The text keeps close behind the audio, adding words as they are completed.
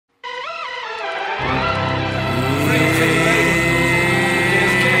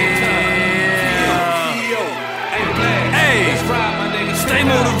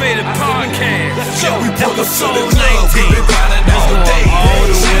So 19. Let's go all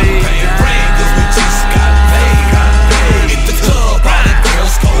the way down. Cause we just got paid. Hit the club, all the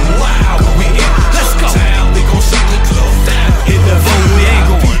girls go wild. We in let's go town, we gon' shut the club down. Hit the phone, we ain't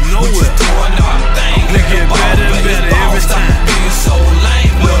going nowhere. Doing our thing, we get better and better every time. Being so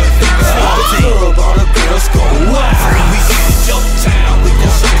lame, look, niggas hit the club, all the girls go wild. We in your town, we gon'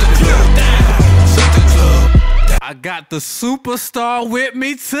 shut the club down. Shut the club down. I got the superstar with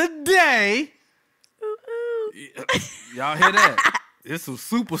me today. Y'all hear that? There's some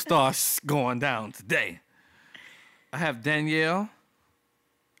superstars going down today. I have Danielle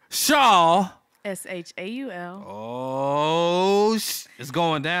Shaw. SHAUL. Oh, it's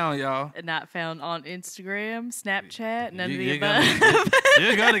going down, y'all. Not found on Instagram, Snapchat, none of the above.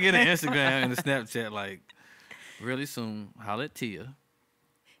 You're gonna get an Instagram and a Snapchat like really soon. Holla at Tia.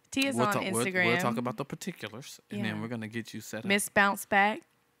 Tia's on Instagram. We'll talk about the particulars, and then we're gonna get you set up. Miss Bounce Back.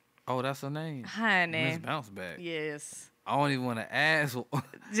 Oh, that's her name. Honey. Miss Bounce Back. Yes. I don't even want to ask.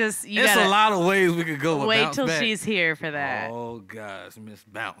 Just it's a lot of ways we could go with wait Bounce till Back. She's here for that. Oh gosh, Miss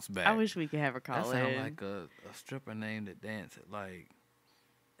Bounce Back. I wish we could have her call that in. sounds like a stripper name that dances like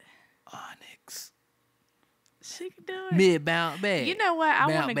Onyx. She could do it. Mid Bounce Back. You know what? I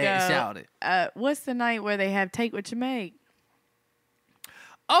want to go. Shout it. What's the night where they have Take What You Make?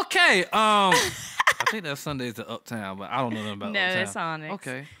 Okay. I think that Sunday's the Uptown, but I don't know nothing about Uptown. No, that's Onyx.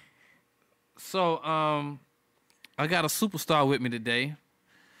 Okay. So, I got a superstar with me today.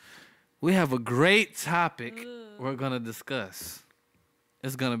 We have a great topic we're going to discuss.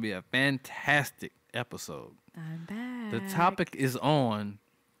 It's going to be a fantastic episode. I'm back. The topic is on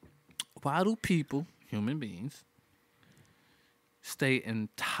why do people, human beings, stay in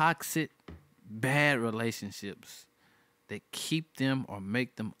toxic, bad relationships that keep them or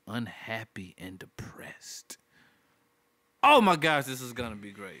make them unhappy and depressed? Oh my gosh, this is going to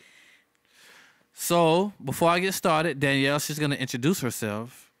be great. So, before I get started, Danielle, she's going to introduce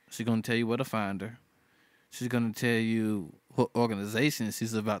herself. She's going to tell you where to find her. She's going to tell you what organization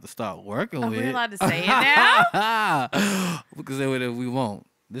she's about to start working with. Are we allowed to say it now? We can say whatever we want.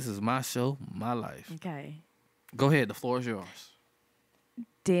 This is my show, my life. Okay. Go ahead. The floor is yours.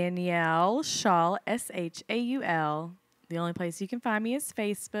 Danielle Shaw, SHAUL. The only place you can find me is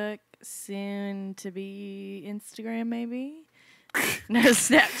Facebook. Soon to be Instagram, maybe. No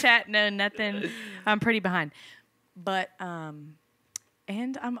Snapchat, no nothing. I'm pretty behind. But, and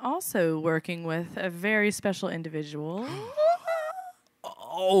I'm also working with a very special individual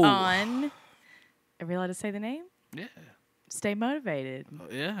on, are we allowed to say the name? Yeah. Stay Motivated.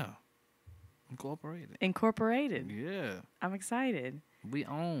 Yeah. Incorporated. Yeah. I'm excited. We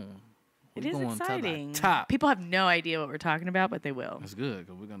own. It is exciting. Top. People have no idea what we're talking about, but they will. That's good,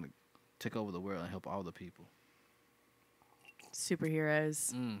 because we're going to take over the world and help all the people.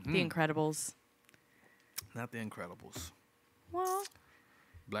 Superheroes. Mm-hmm. The Incredibles. Not the Incredibles. Well.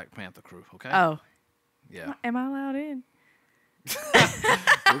 Black Panther crew, okay? Oh. Yeah. Am I allowed in?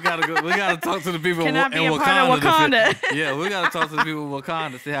 We gotta talk to the people in Wakanda. Yeah, we gotta talk to the people in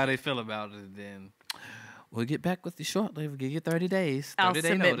Wakanda, see how they feel about it, and then we'll get back with you shortly. We'll give you 30 days. I'll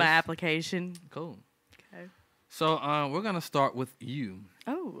submit my application. Cool. Okay. So we're gonna start with you.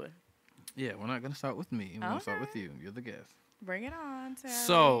 Oh. Yeah, we're not gonna start with me. We're gonna start with you. You're the guest. Bring it on, Sarah.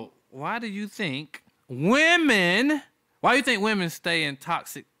 So why do you think women stay in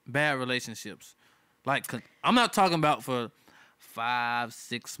toxic, bad relationships? Like, I'm not talking about for 5,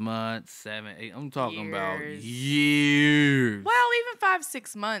 6 months, 7, 8. I'm talking about years. Well, even 5,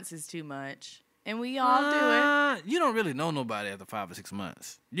 6 months is too much. And we all do it. You don't really know nobody after 5 or 6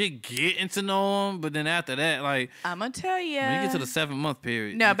 months. You're getting to know them, but then after that, like... I'm going to tell you. When you get to the 7-month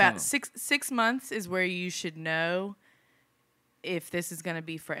period... No, about six months is where you should know if this is going to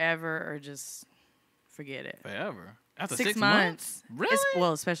be forever or just forget it. Forever? After 6 months? Really?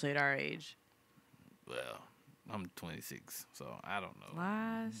 Well, especially at our age. Well, I'm 26, so I don't know.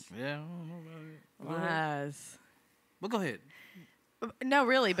 Lies. Yeah, I don't know about it. Lies. But go ahead. No,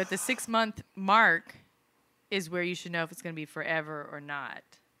 really, but the 6-month mark is where you should know if it's going to be forever or not.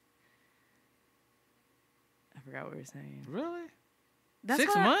 I forgot what we were saying. Really? That's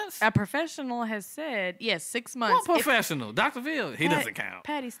 6 months? A professional has said, yes, 6 months. What professional? Dr. Phil? He doesn't count.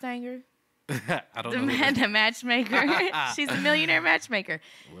 Patty Stanger. I don't know. The matchmaker. She's a millionaire matchmaker.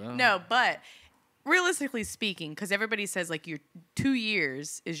 Well. No, but realistically speaking, because everybody says like your 2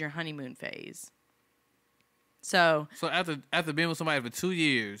 years is your honeymoon phase. So after being with somebody for 2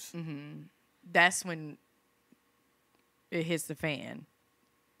 years, that's when it hits the fan.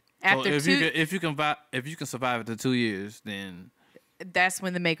 After so if you can survive it to 2 years, then that's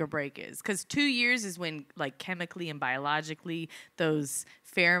when the make or break is. Because 2 years is when, like, chemically and biologically, those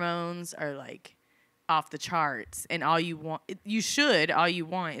pheromones are like off the charts, and all you want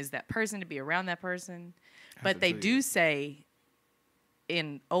is that person to be around that person. But they do say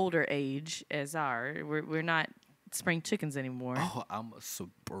in older age as we're not spring chickens anymore. Oh, I'm a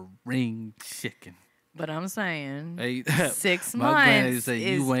spring chicken. But I'm saying Hey, 6 my granny months say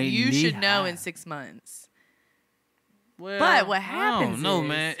is you should know in 6 months. Well, But what happens I don't know, is,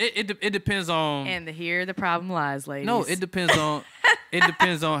 man. It depends on. And here the problem lies, ladies. No, it depends on. It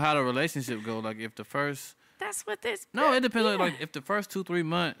depends on how the relationship goes. Like if the first. That's what this. No, it depends yeah. on like if the first 2-3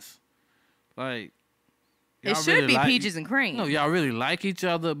 months, like. It y'all should really be like, peaches and cream. No, y'all really like each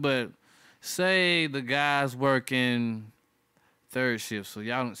other, but say the guy's working third shift, so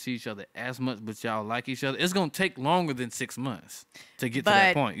y'all don't see each other as much, but y'all like each other. It's gonna take longer than 6 months to get to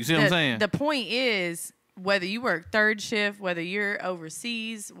that point. You see what I'm saying? The point is, whether you work third shift, whether you're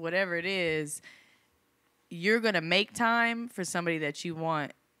overseas, whatever it is, you're gonna make time for somebody that you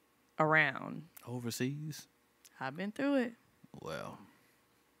want around. Overseas? I've been through it. Well,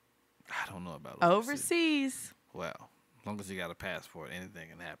 I don't know about overseas. Well, as long as you got a passport, anything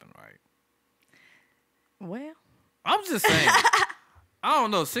can happen, right? Well, I'm just saying. I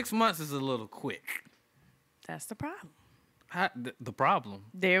don't know. 6 months is a little quick. that's the problem. The problem?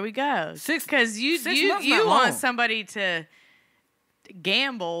 There we go. 6 Because you months not want long. somebody to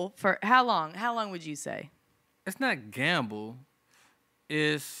gamble for how long? How long would you say? It's not gamble.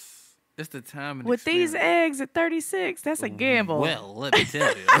 It's the time and With these experience. eggs at 36, that's a gamble. Well, let me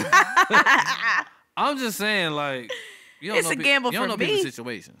tell you. I'm just saying, like, you don't It's know a gamble you don't for know me. people's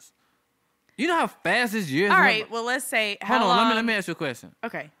situations. You know how fast this year All went right. by? Well, let's say how Hold on. long. Let me ask you a question.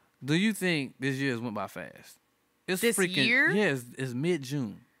 Okay. Do you think this year has went by fast? It's This freaking, year? Yeah, it's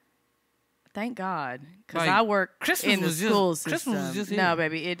mid-June. Thank God, because Like, I work Christmas in the was just- school Christmas system. was just here. No,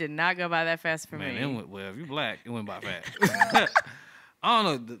 baby, it did not go by that fast for Man, me. it went, well, if you black, it went by fast. I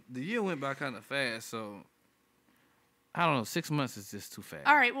don't know. The year went by kind of fast, so I don't know. 6 months is just too fast.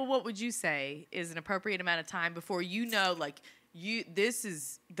 All right. Well, what would you say is an appropriate amount of time before you know, like, this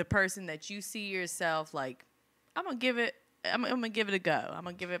is the person that you see yourself like, I'm gonna give it a go. I'm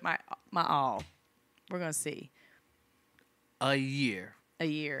gonna give it my all. We're gonna see. A year. A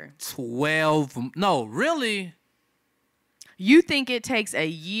year. 12. No, really? You think it takes a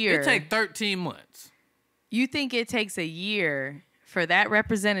year? It take 13 months. You think it takes a year for that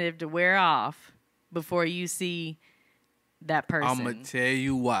representative to wear off before you see that person? I'm going to tell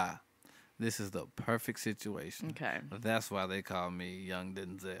you why. This is the perfect situation. Okay. That's why they call me Young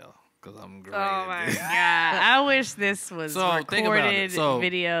Denzel, because I'm great Oh at my this. God. I wish this was So, think about it. recorded So,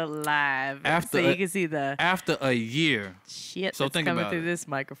 video live after so you a- can see the After a year, shit so that's think coming about through it. this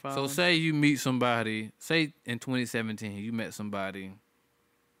microphone. so say you meet somebody, say in 2017, you met somebody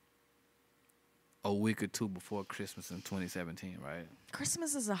a week or two before Christmas in 2017, right?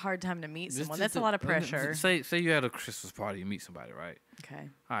 Christmas is a hard time to meet someone. Just That's a lot of pressure. Say you had a Christmas party, you meet somebody, right? Okay.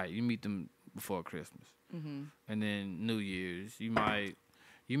 All right, you meet them before Christmas, and then New Year's, you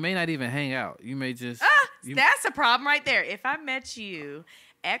may not even hang out. You may just That's a problem right there. If I met you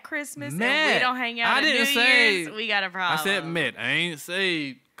at Christmas and we Met. don't hang out I at didn't New say- Year's, we got a problem. I said met. I ain't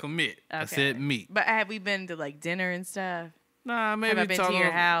say commit. I Okay. said meet. But have we been to like dinner and stuff? Nah, maybe I been to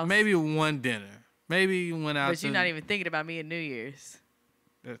your house? Maybe one dinner. Maybe you went out. But you're not even thinking about me at New Year's.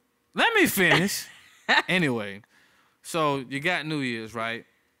 Let me finish. Anyway, so you got New Year's, right?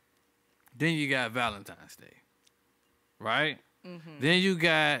 Then you got Valentine's Day, right? Then you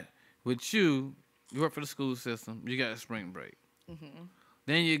got, with you work for the school system, you got spring break.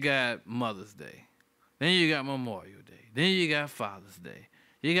 Then you got Mother's Day. Then you got Memorial Day. Then you got Father's Day.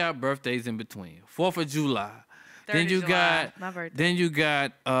 You got birthdays in between. 4th of July. Then you got, my birthday. then you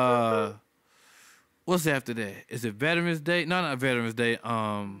got, what's after that? Is it Veterans Day? No, not Veterans Day.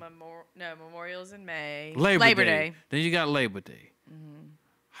 Memorial's in May. Labor Day. Then you got Labor Day.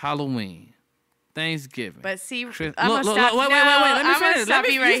 Halloween. Thanksgiving. But see, Christ- I'm look, gonna stop. wait. no, Let me I'm finish. gonna stop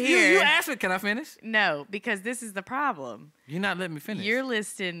you right here. You asked me. Can I finish? No, because this is the problem. You're not letting me finish. You're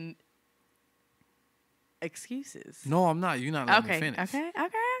listing excuses. No, I'm not. You're not letting me finish. Okay.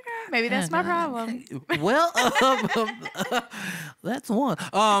 Maybe that's my problem. Well, that's one.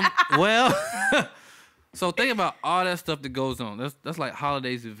 Well, so think about all that stuff that goes on. That's like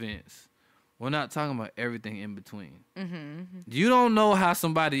holidays, events. We're not talking about everything in between. You don't know how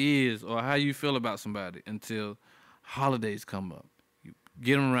somebody is or how you feel about somebody until holidays come up. You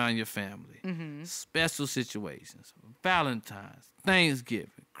get them around your family. Special situations, Valentine's, Thanksgiving,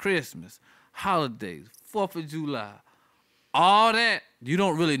 Christmas, holidays, 4th of July. All that, you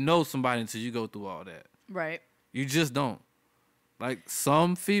don't really know somebody until you go through all that. Right. You just don't. Like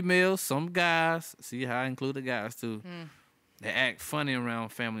some females, some guys, see how I include the guys too, they act funny around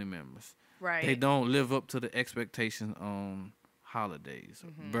family members. Right. They don't live up to the expectations on holidays,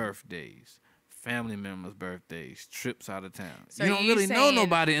 birthdays, family members' birthdays, trips out of town. So you don't you really know saying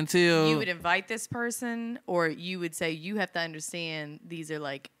nobody until you would invite this person, or you would say you have to understand these are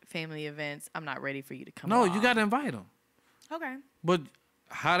like family events. I'm not ready for you to come. No, along. you got to invite them. Okay. But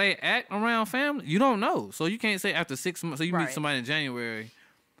how they act around family, you don't know. So you can't say after 6 months. So you meet Right. somebody in January,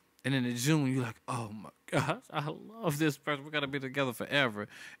 and then in June you're like, oh my gosh, I love this person. We gotta be together forever.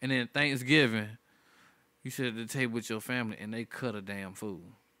 And then Thanksgiving, you sit at the table with your family, and they cut a damn food.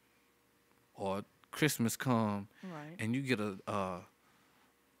 Or Christmas come, Right. and you get a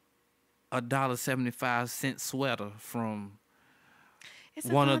 $1.75 sweater from It's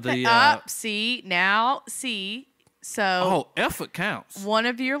one of the So oh, effort counts. one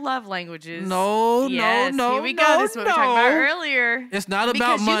of your love languages. No, yes, no, here we no, go. This is what we talked about earlier. It's not about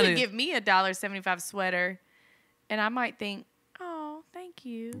because money. you could give me $1.75 sweater, and I might think, oh, thank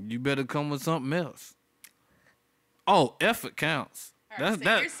you. You better come with something else. Oh, effort counts. All right, so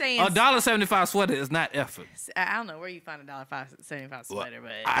That's you're saying $1.75 sweater is not effort. I don't know where you find $1.75 sweater,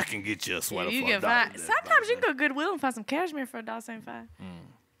 but I can get you a sweater you for can find. $1.75. Sometimes you can go to Goodwill and find some cashmere for $1.75.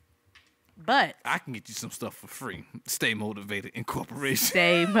 But I can get you some stuff for free. Stay Motivated Incorporation.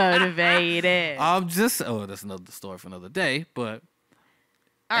 stay motivated. I'm just that's another story for another day. But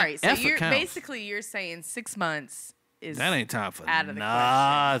All right, so effort you're counts. you're saying 6 months is that ain't time for out of the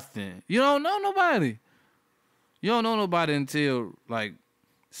nothing. You don't know nobody. You don't know nobody until like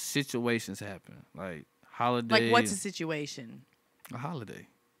situations happen, like holidays. like what's a situation? a holiday?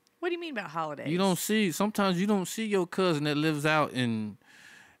 What do you mean about holidays? You don't see. Sometimes you don't see your cousin that lives out in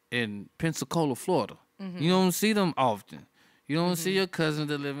Pensacola, Florida. You don't see them often. You don't see your cousin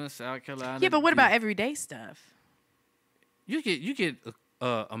that live in South Carolina. Yeah, but what about everyday stuff? You get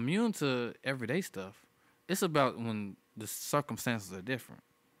immune to everyday stuff. It's about when the circumstances are different.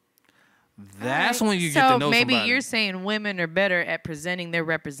 That's when you get to know So maybe somebody. you're saying women are better at presenting their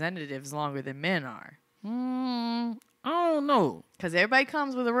representatives longer than men are. I don't know. Because everybody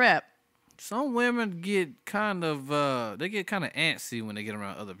comes with a rep. Some women get kind of antsy when they get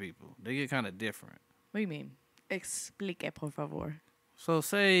around other people. They get kind of different. What do you mean? Explique, por favor. So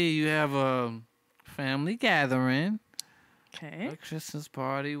say you have a family gathering, Okay. a Christmas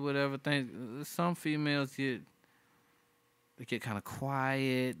party, whatever thing. Some females get kind of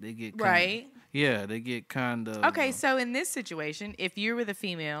quiet. They get kinda, Right. Yeah, they get kind of Okay, so in this situation, if you're with a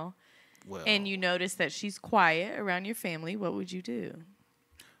female well, and you notice that she's quiet around your family, what would you do?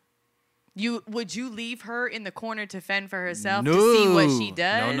 Would you leave her in the corner to fend for herself to see what she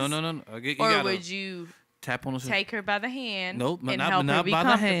does? No. You Or gotta would you tap on the take her by the hand Nope, and not- help her not be by the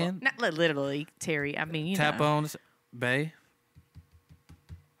comfortable? hand. Not literally, Terry. I mean, you tap know. on the bae.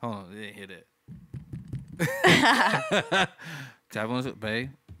 Hold on, they didn't hear that. Tap on the bae.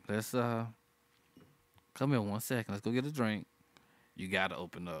 Let's come here 1 second. Let's go get a drink. You gotta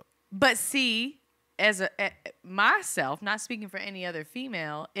open up. But see, as myself, not speaking for any other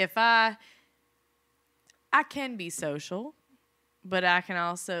female, if I can be social, but I can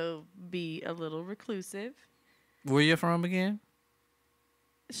also be a little reclusive. Where you from again?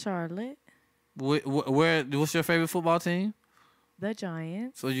 Charlotte, What's your favorite football team? the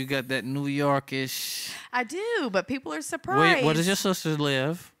Giants. So you got that New Yorkish. I do, but people are surprised. Where does your sister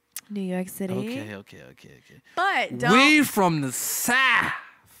live? New York City. Okay. But don't We from the South.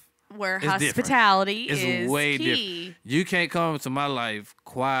 where It's different. hospitality It's is way key. different. You can't come into my life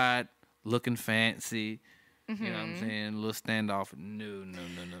quiet, looking fancy. You know what I'm saying? A little standoff. No.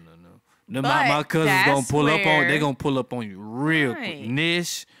 Then my But cousins gonna that's pull up on. where- They gonna pull up on you real quick. Right.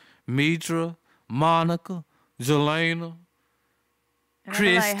 Nish, Mitra, Monica, Jelena, And I'll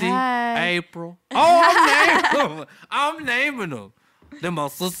be like, Christy, "Hi." April. Oh, I'm naming them. Then my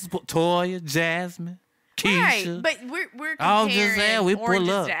sisters, Toya, Jasmine, Keisha. Right, but we're I'm comparing just saying, we pull oranges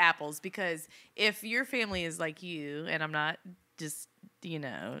up. to apples because if your family is like you, and I'm not just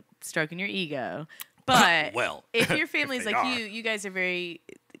stroking your ego, but Well, if your family is they like are. you guys are very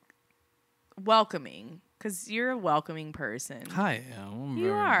welcoming because you're a welcoming person. Hi, I'm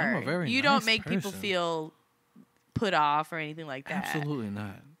You I'm a are. very You nice don't make people person. feel put off or anything like that. Absolutely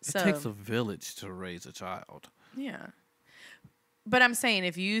not. It So- takes a village to raise a child. Yeah. But I'm saying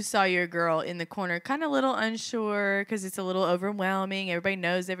if you saw your girl in the corner, kind of a little unsure because it's a little overwhelming, everybody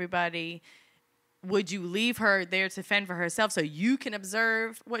knows everybody, would you leave her there to fend for herself so you can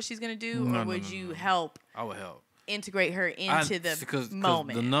observe what she's going to do? No, or would you help I would help. integrate her into the Because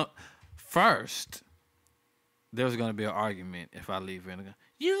moment? First, there's going to be an argument if I leave her in the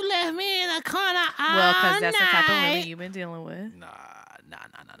You left me in a corner all Well, because that's the type of night." women you've been dealing with. Nah.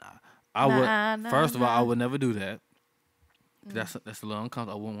 I would. Nah, First of all, I nah. would never do that. That's a little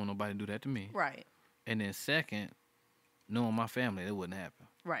uncomfortable. I wouldn't want nobody to do that to me. Right. And then second, knowing my family, it wouldn't happen.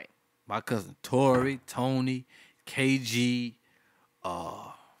 Right. My cousin Tori, Tony, KG,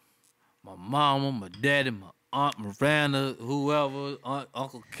 my mama, my daddy, my aunt Miranda, whoever,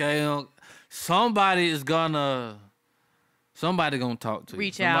 Uncle K, somebody gonna talk to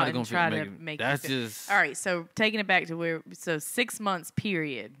Reach you. out Somebody and gonna try to it- make That's you feel. just All right, so taking it back to 6 months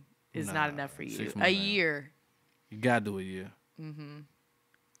period is not Nah, enough for you. 6 A months ain't. year. You gotta do a year.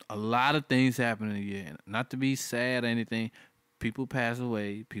 A lot of things happen in a year. And not to be sad or anything. People pass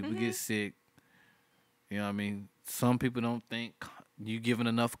away. People get sick. You know what I mean? Some people don't think you giving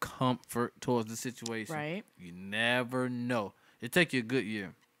enough comfort towards the situation. Right. You never know. It take you a good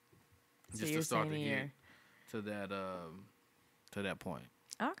year So just you're to start saying to a get year. to that point.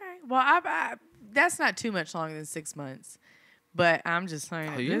 Okay. Well, I that's not too much longer than 6 months. But I'm just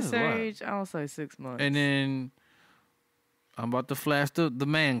saying at yeah, this it's a lot. age, I'll say 6 months. And then I'm about to flash the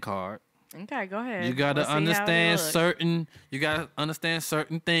man card. Okay, go ahead. You gotta Let's see how it understand look.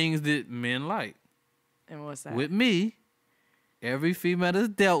 certain things that men like. And what's that? With me, every female that's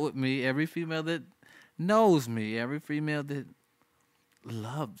dealt with me, every female that knows me, every female that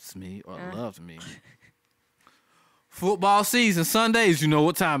loves me or loves me. Football season, Sundays, you know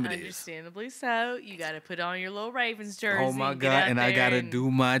what time it is. Understandably so. You got to put on your little Ravens jersey. Oh my get out God, and I there gotta and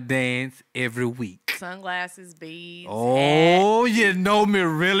do my dance every week. sunglasses, beads. hat. Oh, you know me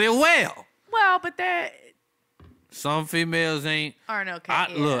really well. Well, but that Some females ain't. aren't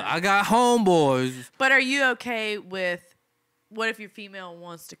okay. Look, yeah. I got homeboys. But are you okay with what if your female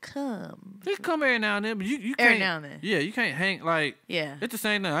wants to come? They come every now and then, but you Every can't. now and then. Yeah, you can't hang like. Yeah. It's the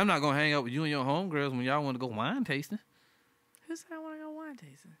same thing. I'm not gonna hang out with you and your homegirls when y'all want to go wine tasting. Who said I want to go wine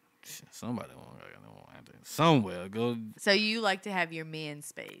tasting? Shit, somebody want to go wine tasting somewhere. Go. So you like to have your man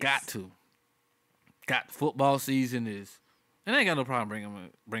space? Got to. Football season is. And I ain't got no problem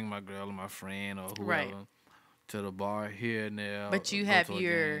bringing my girl or my friend or whoever Right. to the bar here and there. But you go have to a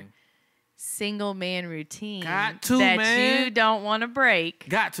your game. single man routine Got to, that man. you don't want to break.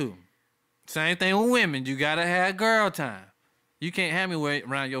 Got to. Same thing with women. You gotta have girl time. You can't have me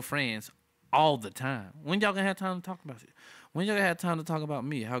around your friends all the time. When y'all gonna have time to talk about it? When y'all gonna have time to talk about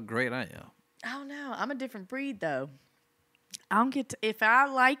me? How great I am. I don't know. I'm a different breed though. I don't get if I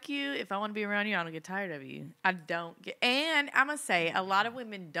like you, if I want to be around you, I don't get tired of you. I don't get, and I'm gonna say a lot of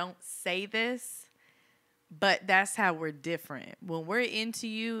women don't say this, but that's how we're different. When we're into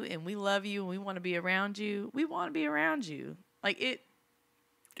you and we love you and we want to be around you, we want to be around you. Like it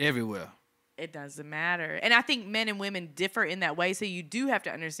Everywhere. doesn't matter. And I think men and women differ in that way. So you do have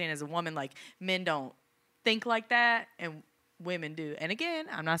to understand as a woman, like men don't think like that and women do. And again,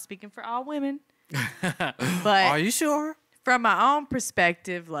 I'm not speaking for all women, but Are you sure? from my own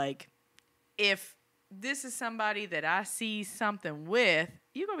perspective, like if this is somebody that I see something with,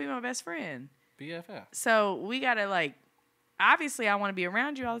 you're going to be my best friend. BFF. So we got to like, obviously I want to be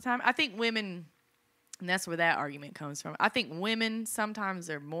around you all the time. I think women, and that's where that argument comes from. I think women sometimes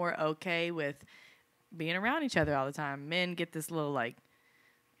are more okay with being around each other all the time. Men get this little like,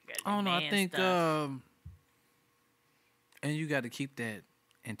 I don't know. I man think, stuff. and you got to keep that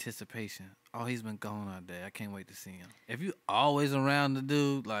anticipation. Oh, he's been gone all day. I can't wait to see him. If you always around the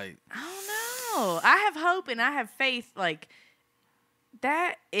dude, like, I don't know. I have hope and I have faith. Like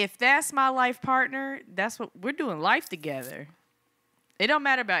that, if that's my life partner, that's what we're doing life together. It don't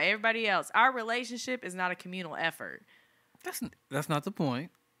matter about everybody else. Our relationship is not a communal effort. that's not the point.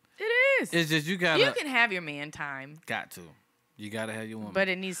 It is. It's just you gotta. You can have your man time, Got to. You gotta have your woman. but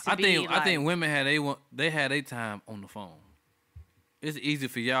it needs to I be. think like, I think women had their time on the phone. It's easy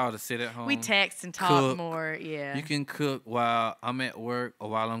for y'all to sit at home. we text and talk cook. more. Yeah. You can cook while I'm at work or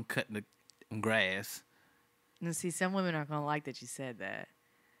while I'm cutting the grass. And see, some women aren't gonna like that you said that.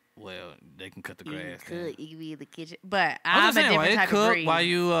 Well, they can cut the You grass. can then. cook. You can be in the kitchen, but I'm I'm just a saying, while different they type of cook, breed.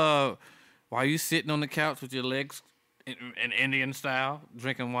 while you sitting on the couch with your legs in Indian style,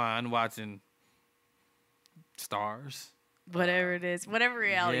 drinking wine, watching stars. Whatever it is, whatever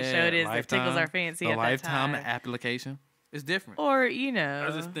reality Yeah, show it is that tickles Lifetime, our fancy the at that Lifetime time. application. It's different. Or, you know,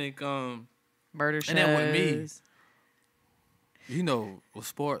 I just think, murder shows. and then with me, you know, with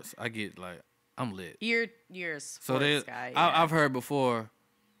sports, I get like, I'm lit. You're a sports So guy. Yeah. I've heard before,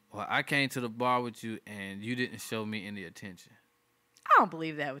 well, I came to the bar with you and you didn't show me any attention. I don't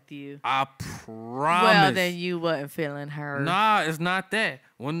believe that with you. I promise. Well, then you wasn't feeling her. Nah, it's not that.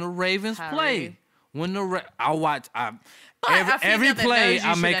 When the Ravens How play, rude. when I watch, But every a female every that play knows you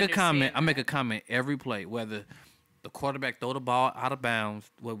I should make a understand comment. I that. make a comment every play, whether the quarterback throw the ball out of bounds,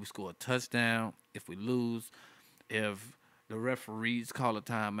 whether we score a touchdown, if we lose, if the referees call a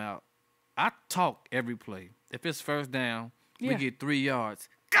timeout. I talk every play. If it's first down, We Yeah. get 3 yards.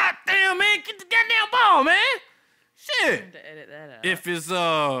 God damn, man, get the goddamn ball, man. Shit. To edit that out.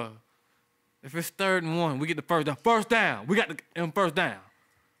 If it's 3rd and 1, we get the first down. First down. We got the first down.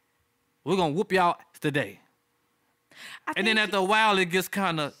 We're gonna whoop y'all today. And then after a while, it gets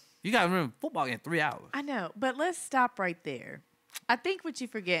kind of. You gotta remember, football in 3 hours. I know, but let's stop right there. I think what you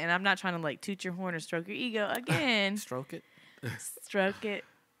forget, and I'm not trying to like toot your horn or stroke your ego again. Stroke it. Stroke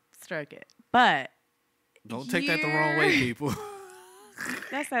it, but Don't take that the wrong way, people.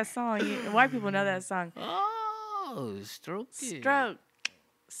 that's that song. White people know that song. Oh, stroke it.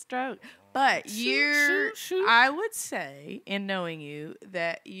 Stroke. But Shoot. I would say, in knowing you,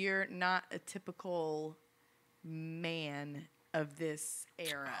 that you're not a typical man of this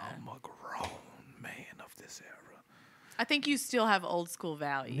era. I'm a grown man of this era. I think you still have old school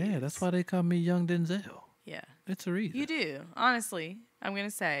values. Yeah, that's why they call me Young Denzel. Yeah. It's a reason. You do. Honestly, I'm going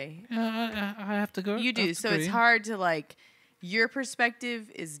to say. Yeah, I have to go. You do. So it's hard to like, your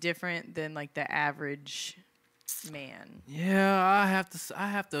perspective is different than like the average man. Yeah, I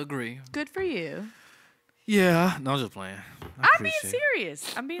have to agree. Good for you. Yeah, no, I'm just playing. I'm being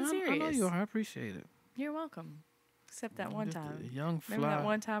serious. I'm being I serious. know you are. I appreciate it. You're welcome. Except that one Just a time. young fly. Remember that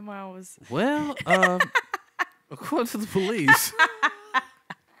one time where I was. Well, according to the police.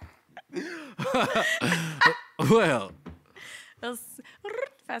 Well.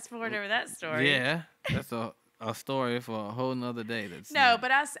 Fast forward over that story. Yeah, that's a story for a whole nother day. No,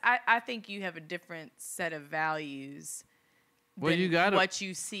 but I think you have a different set of values. Well, than you gotta what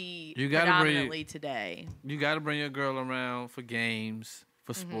you see you gotta predominantly today. You got to bring your girl around for games,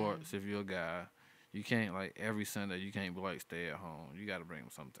 for sports. If you're a guy, you can't like every Sunday. You can't be like stay at home. You got to bring them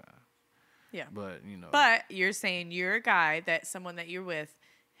sometime. Yeah. But you know. But you're saying you're a guy that someone that you're with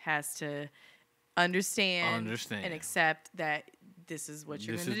has to understand and accept that this is what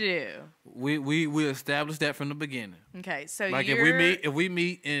you're going to do. We established that from the beginning. Okay, so Like if we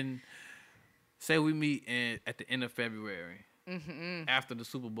meet at the end of February, after the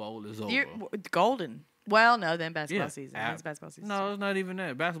Super Bowl is over. You're golden. Well, no, then basketball season. It's basketball season. No, it's not even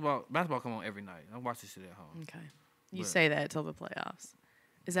that. Basketball come on every night. I watch this shit at home. Okay. You say that until the playoffs.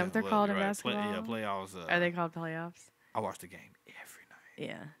 Is that what they're called in basketball? Playoffs. Are they called playoffs? I watch the game every night.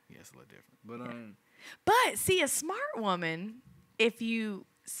 Yeah. Yeah, it's a little different. But see, a smart woman, if you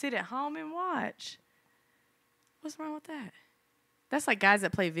sit at home and watch, what's wrong with that? That's like guys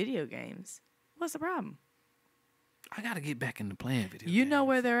that play video games. What's the problem? I gotta get back into playing video games. You know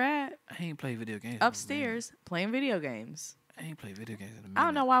where they're at. I ain't play video games. Upstairs, playing video games. I ain't play video games in a minute. I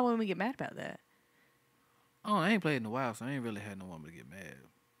don't know why women get mad about that. Oh, I ain't played in a while, so I ain't really had no woman to get mad.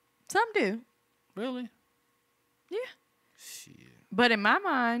 Some do. Really? Yeah. Shit. But in my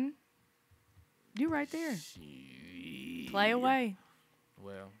mind, you right there. Shit. Play away.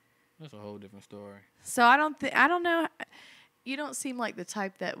 Well, that's a whole different story. So I don't know. You don't seem like the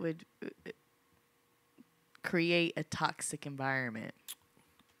type that would create a toxic environment.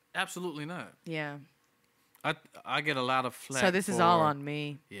 Absolutely not. Yeah. I get a lot of flack. So this is all on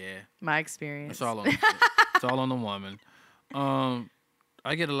me. Yeah. My experience. It's all on. It's all on the woman.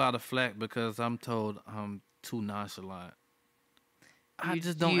 I get a lot of flack because I'm told I'm too nonchalant. I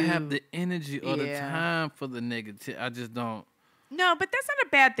just don't have the energy or the time for the negative. I just don't. No, but that's not a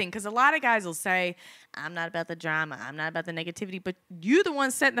bad thing because a lot of guys will say, I'm not about the drama. I'm not about the negativity. But you the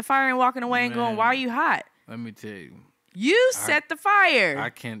one setting the fire and walking away and going, why are you hot? Let me tell you. You set the fire. I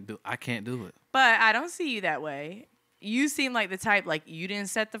can't do it. But I don't see you that way. You seem like the type, like, you didn't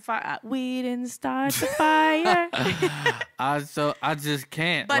set the fire. We didn't start the fire. I just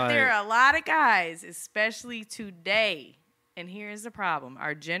can't. But there are a lot of guys, especially today. And here's the problem.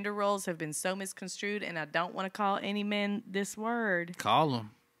 Our gender roles have been so misconstrued, and I don't want to call any men this word. Call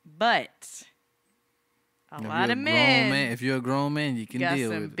them. But a lot of men. If you're a grown man, you can deal with it.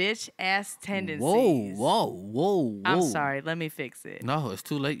 Got some bitch-ass tendencies. Whoa. I'm sorry. Let me fix it. No, it's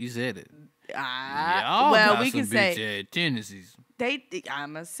too late. You said it. Well, we can say bitch-ass tendencies.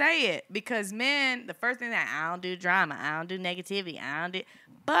 I'm going to say it. Because men, the first thing that I don't do drama. I don't do negativity.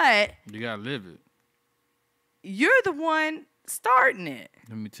 But You got to live it. You're the one starting it.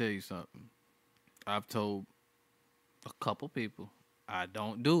 Let me tell you something. I've told a couple people I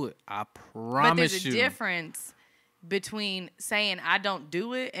don't do it. I promise you. But there's a difference between saying I don't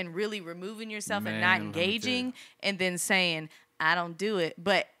do it and really removing yourself and not engaging, and then saying I don't do it.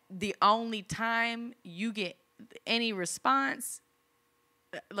 But the only time you get any response,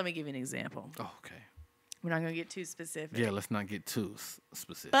 let me give you an example. Oh, okay. We're not going to get too specific. Yeah, let's not get too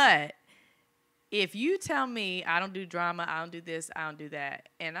specific. But if you tell me I don't do drama, I don't do this, I don't do that,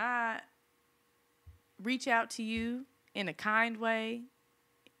 and I reach out to you in a kind way,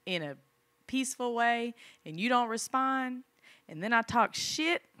 in a peaceful way, and you don't respond, and then I talk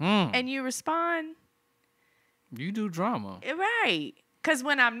shit and you respond. You do drama. Right. Because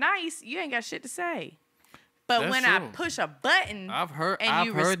when I'm nice, you ain't got shit to say. But That's when true. I push a button I've heard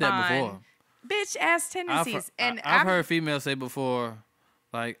you that before. Bitch ass tendencies. I've heard females say before,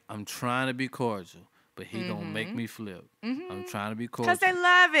 like, I'm trying to be cordial, but he gonna make me flip. I'm trying to be cordial. Because they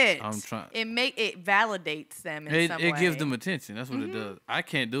love it. I'm trying. It validates them in some way. It gives them attention. That's what it does. I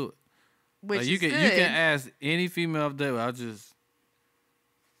can't do it. Which Like, is you can good. ask any female up there.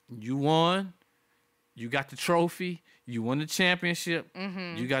 You won. You got the trophy. You won the championship.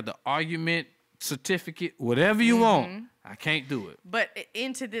 You got the argument certificate. Whatever you want. I can't do it. But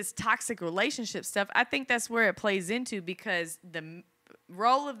into this toxic relationship stuff, I think that's where it plays into, because the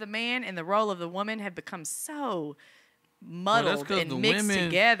role of the man and the role of the woman have become so muddled and mixed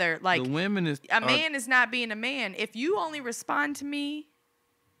together. Like, the women a man is not being a man. If you only respond to me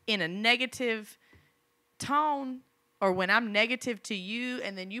in a negative tone, or when I'm negative to you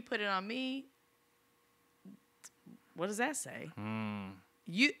and then you put it on me, what does that say?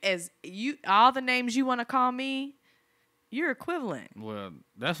 All the names you want to call me, you're equivalent. Well,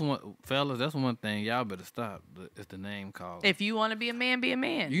 that's one thing y'all better stop. It's the name calling. If you want to be a man, be a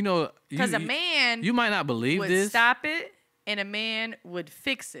man. You know, because a man you might not believe would this. Stop it, and a man would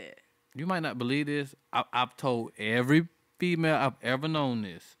fix it. You might not believe this. I've told every female I've ever known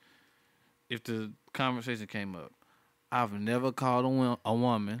this. If the conversation came up, I've never called a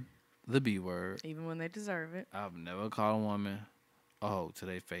woman the B word. Even when they deserve it. I've never called a woman to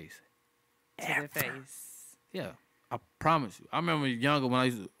their face. To their face. Yeah, I promise you. I remember younger when I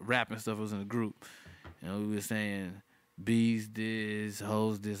used to rap and stuff. It was in a group, and we were saying bees this,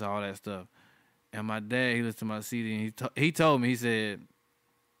 hoes this, all that stuff. And my dad, he listened to my CD, and he told me, he said,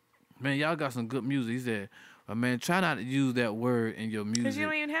 "Man, y'all got some good music." He said, "Man, try not to use that word in your music." Because you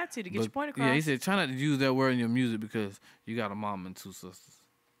don't even have to get your point across. Yeah, he said, "Try not to use that word in your music because you got a mom and two sisters."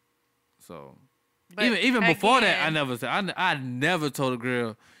 So, but even before that, I never said. I never told a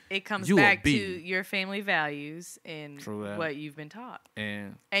girl. It comes back to your family values and what you've been taught.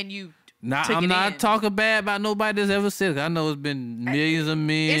 And you. I'm not talking bad about nobody that's ever said it. I know it's been millions of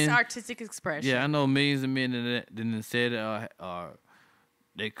men. It's artistic expression. Yeah, I know millions of men that said it, or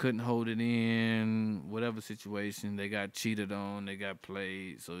they couldn't hold it in, whatever situation. They got cheated on, they got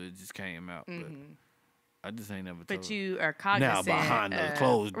played, so it just came out. But I just ain't never told. But you are cognizant. Now behind the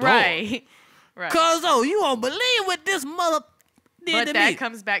closed door. Right. Cause you won't believe what this mother did to me. But that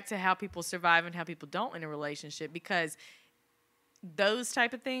comes back to how people survive and how people don't in a relationship, because those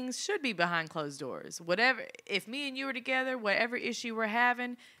type of things should be behind closed doors. Whatever, if me and you were together, whatever issue we're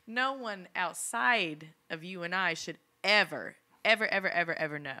having, no one outside of you and I should ever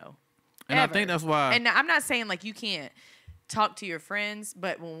know. And I think that's why. And I'm not saying like you can't talk to your friends,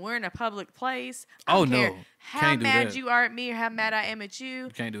 but when we're in a public place, I don't care how mad you are at me or how mad I am at you.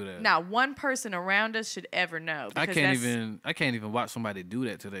 You can't do that. Not one person around us should ever know. I can't even watch somebody do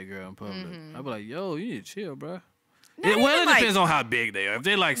that to their girl in public. I'd be like, yo, you need to chill, bro. It depends on how big they are. If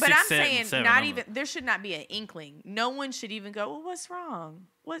they're like 6'7", 7, there should not be an inkling. No one should even go, well, what's wrong?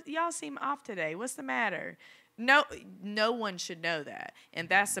 Y'all seem off today. What's the matter? No one should know that. And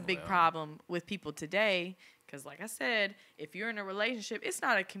that's a big problem with people today. Because like I said, if you're in a relationship, it's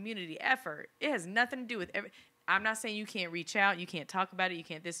not a community effort. It has nothing to do with I'm not saying you can't reach out, you can't talk about it, you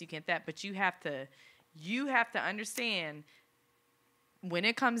can't this, you can't that, but you have to understand when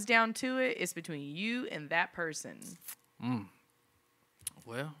it comes down to it, it's between you and that person.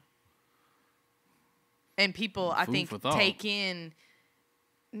 Well. And people, I think, take in,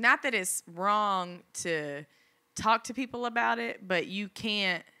 not that it's wrong to talk to people about it, but you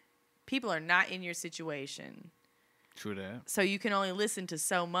can't. People are not in your situation. True that. So you can only listen to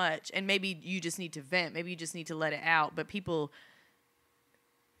so much. And maybe you just need to vent. Maybe you just need to let it out. But people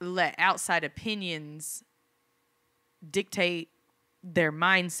let outside opinions dictate their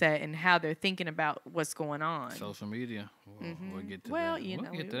mindset and how they're thinking about what's going on. Social media. We'll get to that.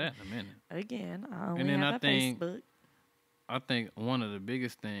 We'll get to that in a minute. Again, I only have Facebook. I think one of the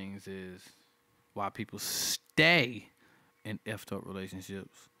biggest things is why people stay in effed up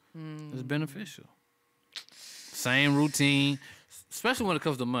relationships. It's beneficial. Same routine, especially when it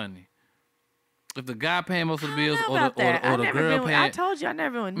comes to money. If the guy paying most of the bills or the girl paying, I told you I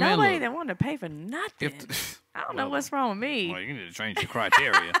never been with nobody that wanted to pay for nothing. I don't know what's wrong with me. Well, you need to change your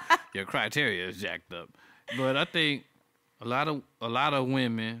criteria. Your criteria is jacked up. But I think a lot of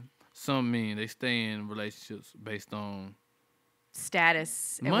women, some men, they stay in relationships based on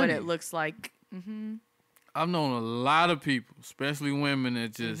status and money. what it looks like. I've known a lot of people, especially women,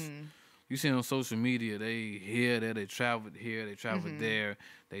 that just you see on social media, they here, there, they traveled here, they traveled there,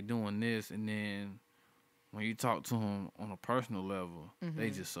 they doing this, and then when you talk to them on a personal level, they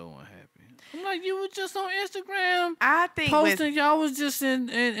Mm-hmm. just so unhappy. I'm like, you were just on Instagram I think posting. Y'all was just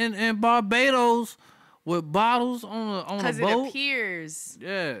in Barbados with bottles on a because boat.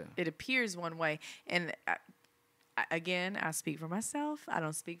 it appears one way, and again, I speak for myself. I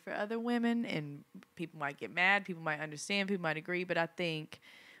don't speak for other women, and people might get mad. People might understand. People might agree, but I think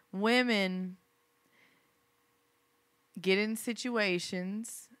women get in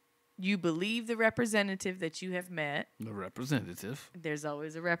situations. You believe the representative that you have met. The representative. There's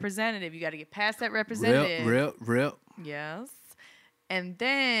always a representative. You got to get past that representative. Rep. Yes. And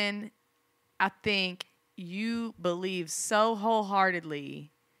then I think you believe so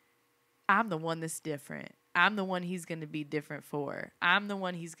wholeheartedly, I'm the one that's different. I'm the one he's going to be different for. I'm the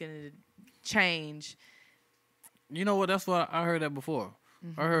one he's going to change. You know what? That's what I heard that before.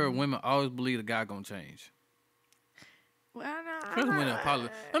 I heard women always believe the guy gonna change. Well, no, Especially when they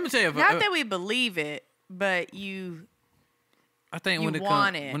apologize. Let me tell you, not that we believe it, but I think you when it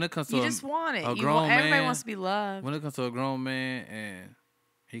want comes it. when it comes to You just want it. a grown Everybody man, wants to be loved. when it comes to a grown man and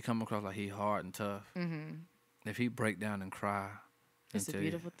he come across like he hard and tough, if he break down and cry, It's a tell you,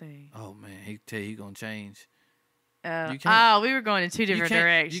 beautiful thing. oh man, he tell you he gonna change. Oh, You can't- we were going in two different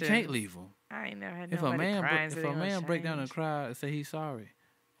directions. You can't leave him. I ain't never had If nobody a man crying. if so a they gonna man break down and change. cry and say he's sorry,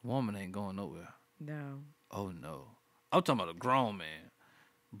 a woman ain't going nowhere. No. Oh no, I'm talking about a grown man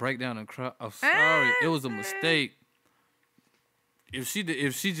break down and cry. I'm sorry, it was a mistake. If she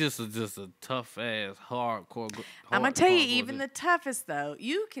just a tough ass hardcore. I'm gonna tell you, even the toughest though,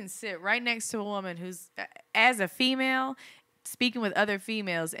 you can sit right next to a woman who's, as a female, speaking with other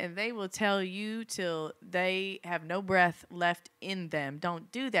females, and they will tell you till they have no breath left in them.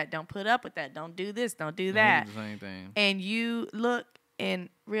 Don't do that. Don't put up with that. Don't do this. Don't do that. The same thing. And you look and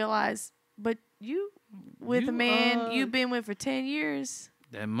realize, but you with a man you've been with for 10 years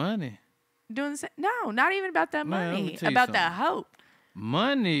That money. doing the same. No, not even about that Man, let me money. tell you About that something. hope.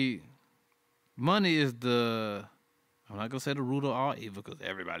 Money is the. I'm not gonna say the root of all evil because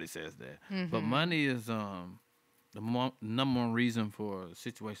everybody says that. But money is number one reason for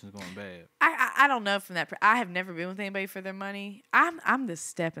situations going bad. I don't know from that. I have never been with anybody for their money. I'm the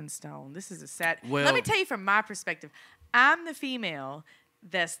stepping stone. This is a sad. Well- Let me tell you from my perspective. I'm the female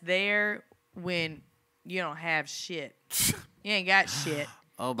that's there when you don't have shit. You ain't got shit.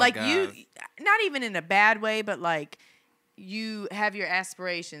 Oh my like God. you, not even in a bad way, but like you have your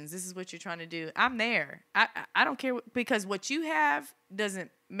aspirations. This is what you're trying to do. I'm there. I don't care because what you have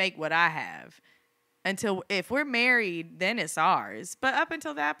doesn't make what I have. Until if we're married, then it's ours. But up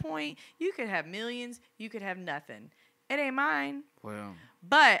until that point, you could have millions, you could have nothing. It ain't mine. Well,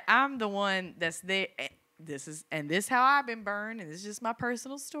 But I'm the one that's there. This is how I've been burned, and this is just my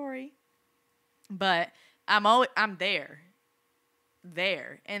personal story. But I'm there.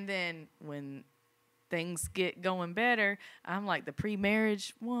 And then when things get going better, I'm like the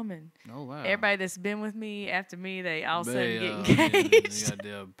pre-marriage woman. oh wow. Everybody that's been with me after me, they all of a sudden They, get engaged. You got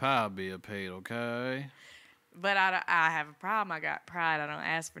their power bill paid, okay? But I have a problem. I got pride. I don't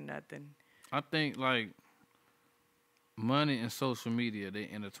ask for nothing. I think like money and social media they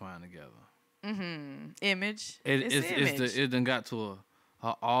intertwine together. Image. It's image. it done got to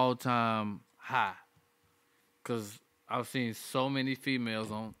a all time high. Cause I've seen so many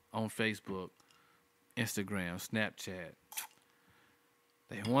females on Facebook, Instagram, Snapchat.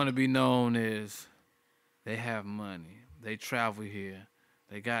 They want to be known as they have money. They travel here.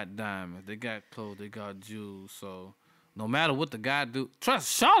 They got diamonds. They got clothes. They got jewels. So no matter what the guy do,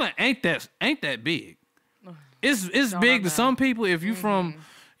 trust Charlotte ain't that big. It's big to some people. If you from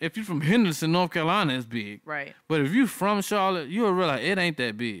Henderson, North Carolina, it's big. Right. But if you from Charlotte, you'll realize it ain't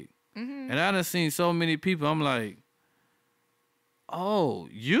that big. And I done seen so many people. I'm like, oh,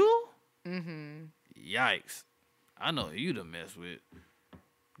 you? Yikes! I know who you done mess with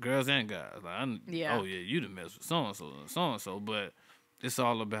girls and guys. Like, Yeah. Oh yeah, you done mess with so and so. But it's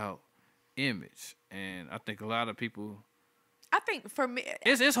all about image, and I think a lot of people. I think for me,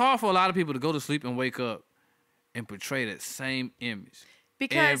 It's hard for a lot of people to go to sleep and wake up and portray that same image.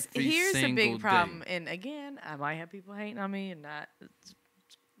 because every here's a single big day. problem. And again, I might have people hating on me and not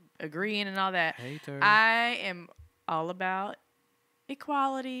agreeing and all that. Haters. I am all about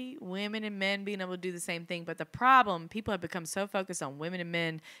equality, women and men being able to do the same thing. But the problem, people have become so focused on women and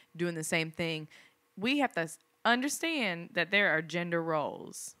men doing the same thing. We have to understand that there are gender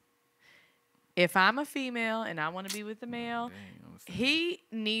roles. If I'm a female and I want to be with the male, he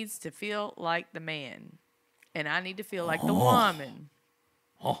needs to feel like the man. And I need to feel like the woman.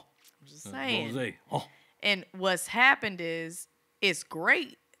 Oh, I'm just saying. Jose. Oh. And what's happened is it's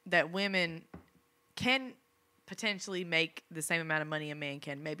great that women can potentially make the same amount of money a man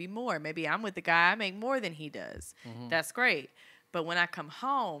can, maybe more. Maybe I'm with the guy, I make more than he does. That's great. But when I come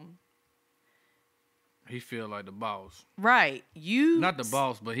home, he feel like the boss. right? Not the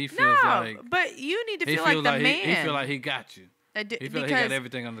boss, but he feels like but you need to he feel like the man. He feel like he got you. He feel like he got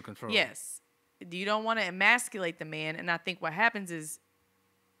everything under control. Yes, you don't want to emasculate the man, and I think what happens is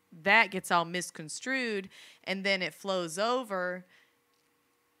that gets all misconstrued, and then it flows over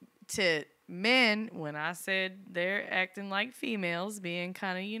to men. When I said they're acting like females, being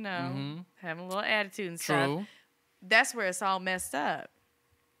kind of, having a little attitude and stuff, that's where it's all messed up.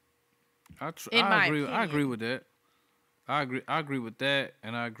 I agree with that. I agree with that,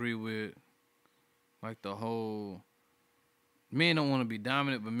 and I agree with like the whole. Men don't want to be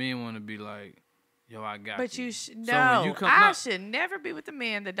dominant, but men want to be like, yo, I got you. But you should I should never be with a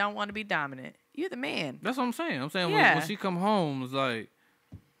man that don't want to be dominant. You're the man. That's what I'm saying. I'm saying when she come home, it's like,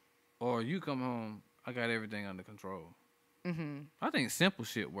 or you come home, I got everything under control. I think simple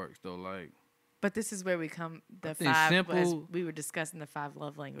shit works though. Like, but this is where we come as we were discussing the 5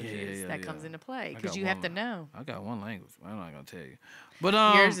 love languages that comes into play because you have to know. I got one language. I'm not gonna tell you, but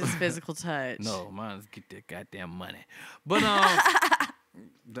yours is physical touch. No, mine's get that goddamn money. But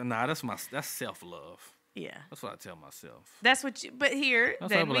that's self love. Yeah, that's what I tell myself. That's what you. But here,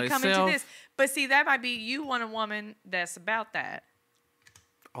 then we come into this. But see, that might be you want a woman that's about that.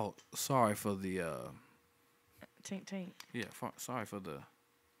 Oh, sorry for the. Tink tink. Yeah, sorry for the.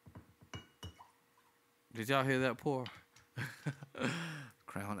 Did y'all hear that pour?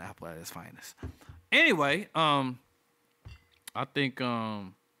 Crown apple at its finest. Anyway, I think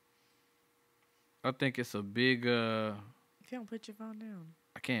it's a big. If you don't put your phone down,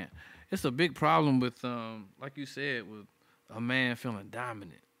 I can't. It's a big problem with like you said, with a man feeling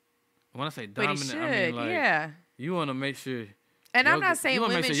dominant. When I say dominant, I mean like you want to make sure. And I'm not saying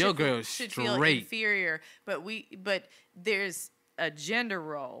women should feel inferior, but there's a gender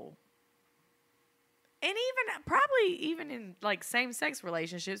role. And probably in like same-sex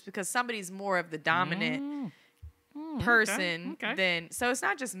relationships, because somebody's more of the dominant person than. So it's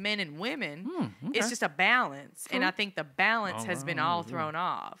not just men and women. It's just a balance. True. And I think the balance has been all thrown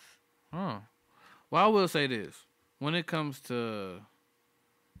off. Well, I will say this. When it comes to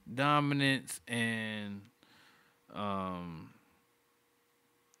dominance and,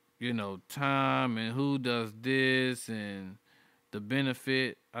 time and who does this and the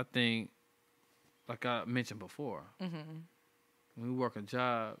benefit, I think, like I mentioned before, when you work a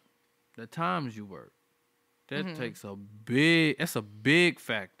job, the times you work, that that's a big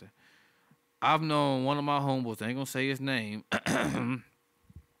factor. I've known one of my homeboys, I ain't gonna say his name. Do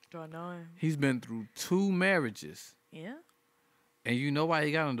I know him? He's been through 2 marriages. Yeah. And you know why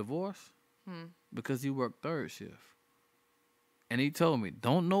he got a divorce? Because he worked 3rd shift. And he told me,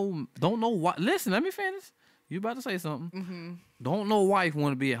 don't know why. Listen, let me finish. You about to say something. Don't no wife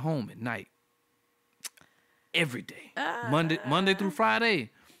want to be at home at night. Every day. Monday through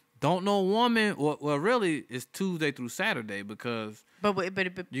Friday. Don't no woman, well really it's Tuesday through Saturday because but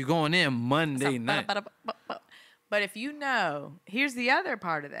you're going in Monday night. But if you know, here's the other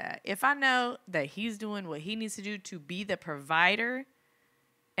part of that. If I know that he's doing what he needs to do to be the provider,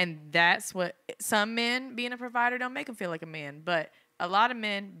 and that's what some men being a provider don't make them feel like a man, but a lot of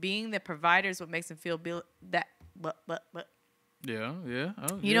men being the provider is what makes them feel that. Yeah.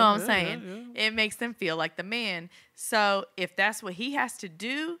 You know what I'm saying? Yeah. It makes them feel like the man. So if that's what he has to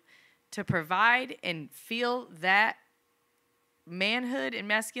do to provide and feel that manhood and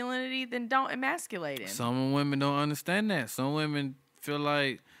masculinity, then don't emasculate him. Some women don't understand that. Some women feel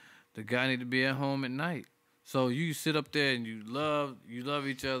like the guy need to be at home at night. So you sit up there and you love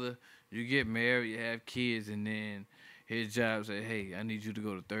each other. You get married, you have kids, and then his job say, "Hey, I need you to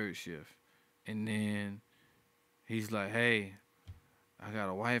go to 3rd shift," and then he's like, "Hey, I got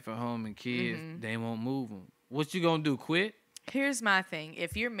a wife at home and kids. They won't move them. What you gonna do? Quit?" Here's my thing.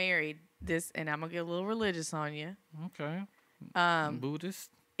 If you're married, and I'm gonna get a little religious on you. Okay. Buddhist?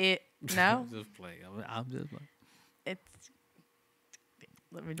 No. Just play. I'm just like.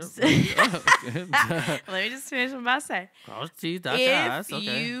 Let me just finish what I'm about to say. If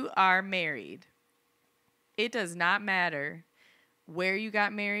you are married, it does not matter where you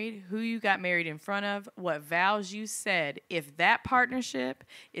got married, who you got married in front of, what vows you said. If that partnership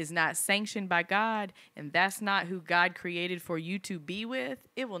is not sanctioned by God and that's not who God created for you to be with,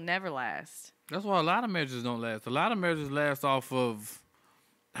 it will never last. That's why a lot of marriages don't last. A lot of marriages last off of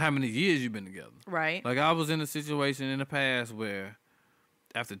how many years you've been together. Right. Like I was in a situation in the past where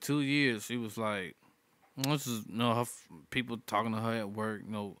after 2 years, she was like, this is, her people talking to her at work,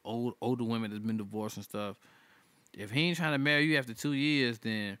 older women that's been divorced and stuff. If he ain't trying to marry you after 2 years,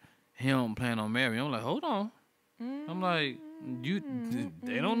 then he don't plan on marrying. I'm like, hold on. I'm like,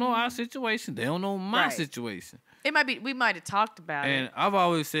 they don't know our situation. They don't know my Right. situation. It might be. We might have talked about And it. I've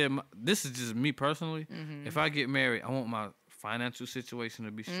always said, this is just me personally. If I get married, I want my financial situation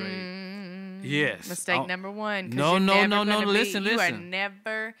to be straight. Yes. Mistake number one. 'Cause No, you're no, never no, no. gonna be- Listen, You are listen.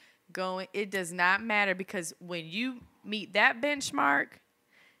 never going. It does not matter because when you meet that benchmark,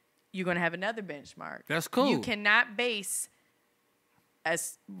 you're gonna have another benchmark. That's cool. You cannot base a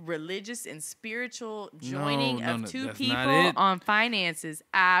religious and spiritual joining no, of no, two that's not people it. on finances.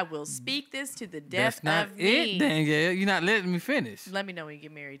 I will speak this to the death That's not of it, me. Danielle. You're not letting me finish. Let me know when you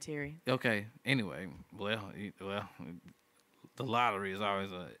get married, Terry. Okay. Anyway, well, the lottery is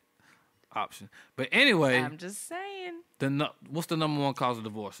always a option. But anyway, I'm just saying. what's the number one cause of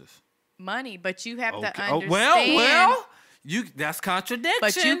divorces? Money, but you have to Okay. understand. Well, that's contradiction.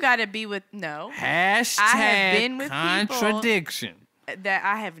 But you got to be with Hashtag I have been with people contradiction. that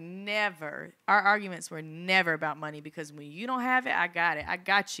I have never. Our arguments were never about money because when you don't have it, I got it. I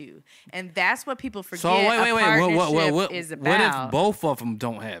got you, and that's what people forget. So wait. A partnership What is what about. if both of them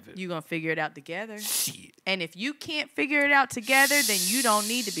don't have it? You gonna figure it out together? Shit. And if you can't figure it out together, then you don't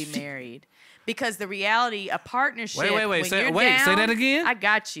need to be married. Because the reality, a partnership. Wait. When Say you're say that down, again. I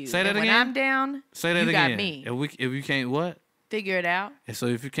got you. Say that and again. When I'm down, Say that you again. got me. If you can't what? Figure it out. And so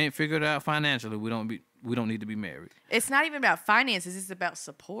if you can't figure it out financially, we don't need to be married. It's not even about finances. It's about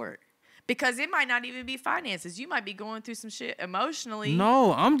support. Because it might not even be finances. You might be going through some shit emotionally.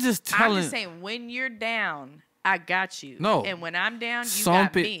 No, I'm just telling. I'm just saying, when you're down, I got you. No. And when I'm down, you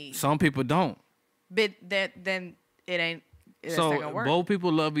got me. Some people don't. But then it ain't. It's not So gonna work. both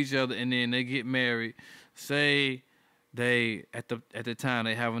people love each other, and then they get married. Say they at the time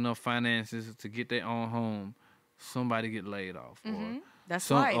they have enough finances to get their own home. Somebody get laid off,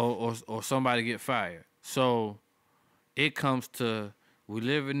 That's life. or somebody get fired. So it comes to we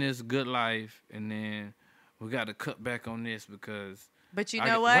live in this good life, and then we got to cut back on this because. But you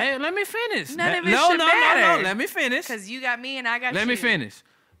know what? Wait, let me finish. None of it no, should no, matter. no. Let me finish. Because you got me and I got you. Let me finish.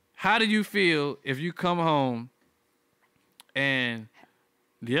 How do you feel if you come home and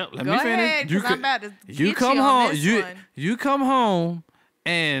let Go me finish. ahead, 'cause I'm about to you get come you on home. this one. You come home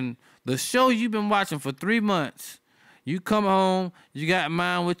and the show you've been watching for 3 months. You come home. You got in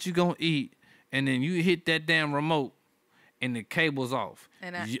mind what you gonna eat, and then you hit that damn remote, and the cable's off.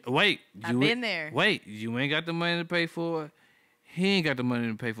 And I've been there. Wait, you ain't got the money to pay for it. He ain't got the money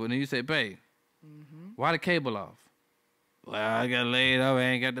to pay for it. And then you say, babe, why the cable off? Well, I got laid off. I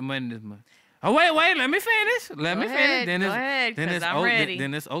ain't got the money this month. Oh, wait, let me finish. Let me finish. Then go it's, ahead, then 'cause it's I'm ready.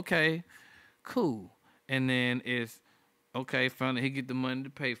 Then it's okay. Cool. And then it's okay, finally he get the money to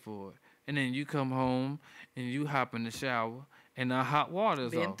pay for it. And then you come home and you hop in the shower and the hot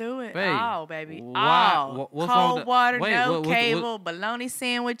water's Been off. through it. Babe, All, baby. why- All. what's wrong Cold with water, wait, no what- cable, bologna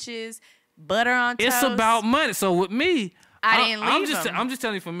sandwiches, butter on toast. It's about money. So with me, I didn't I'm leave just him. I'm just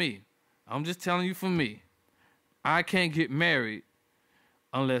telling you for me. I'm just telling you for me. I can't get married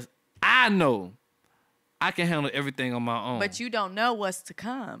unless I know I can handle everything on my own. But you don't know what's to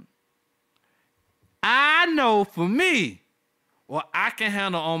come. I know for me what I can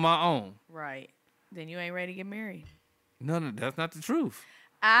handle on my own. Right. Then you ain't ready to get married. No, that's not the truth.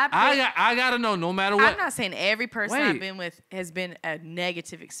 I gotta know no matter what. I'm not saying every person Wait. I've been with has been a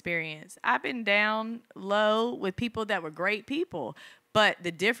negative experience. I've been down low with people that were great people. But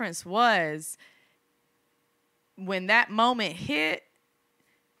the difference was when that moment hit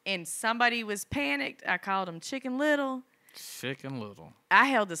and somebody was panicked, I called them Chicken Little. Chicken Little. I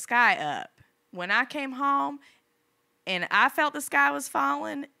held the sky up. When I came home and I felt the sky was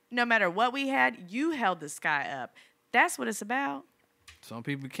falling, no matter what we had, you held the sky up. That's what it's about. Some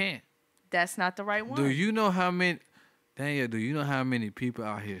people can't. That's not the right one. Do you know how many, Danielle, do you know how many people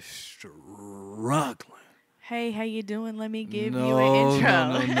out here struggling? Hey, how you doing? Let me give you No,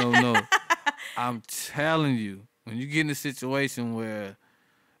 an intro. no. I'm telling you, when you get in a situation where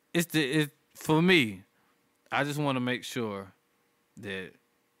it's for me, I just want to make sure that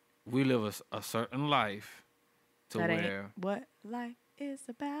we live a certain life to That ain't where what life is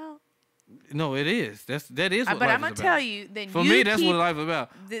about. no, it is. That is what But life I'm gonna is about. tell you, then For you me, that's keep, what life is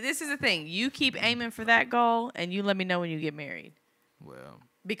about. This is the thing. You keep aiming for that goal, and you let me know when you get married. Well,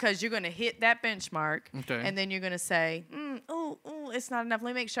 Because you're gonna hit that benchmark, Okay. and then you're gonna say, it's not enough. Let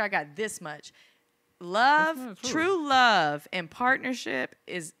me make sure I got this much. Love, That's not true. true love, and partnership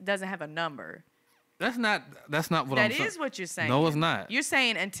doesn't have a number. that's not what I'm That saying. is what you're saying. No, it's not. You're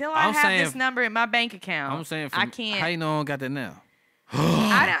saying until I I'm have saying- this number in my bank account, I'm saying, I can't. How you know I don't got that now?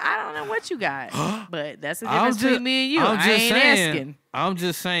 I don't know what you got, but that's the difference between me and you. I'm I just ain't saying, asking. I'm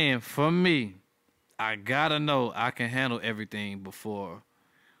just saying, for me, I gotta know I can handle everything before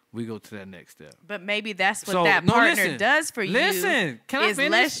we go to that next step. But maybe that's what So, that no, partner listen. does for you. Listen, can I is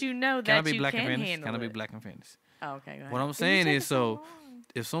finish? let you know Can I that be you black can and finish? handle Can I be it. black and finish? Oh, okay, go ahead. What I'm saying is, so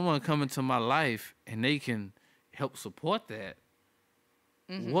if someone come into my life and they can help support that,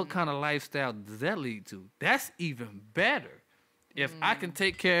 what kind of lifestyle does that lead to? That's even better. If I can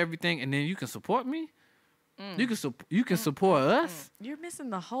take care of everything and then you can support me, you can support us. You're missing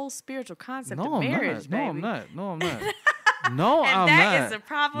the whole spiritual concept No, of I'm marriage, not. baby. No, I'm not. No, I'm not. No, And I'm that not. is a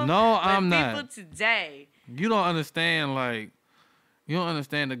problem No, with I'm people not. today. You don't understand, like, you don't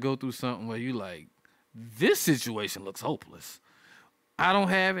understand to go through something where you like, this situation looks hopeless. I don't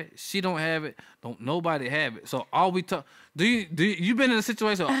have it. She don't have it. Don't nobody have it. So all we talk. Do you been in a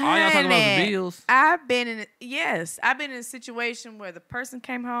situation? Where all y'all talking about is Honey, bills. I've been in a situation where the person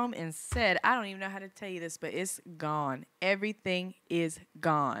came home and said, I don't even know how to tell you this, but it's gone. Everything is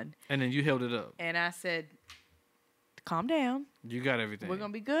gone. And then you held it up. And I said, calm down. You got everything. We're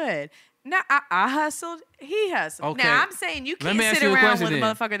gonna be good. Now I hustled. He hustled. Okay. Now I'm saying you Let can't me ask sit you a around question with a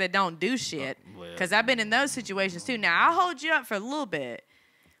then. motherfucker that don't do shit. well. Because I've been in those situations too. Now I'll hold you up for a little bit,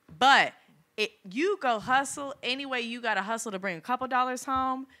 but you go hustle any way you gotta hustle to bring a couple dollars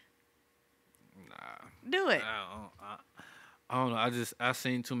home. Do it. I don't know. I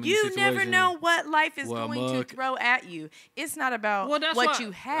seen too many You situations. never know what life is Well, going Mug- to throw at you. It's not about That's what why-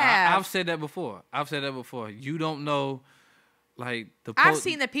 you have. I've said that before. You don't know, like I've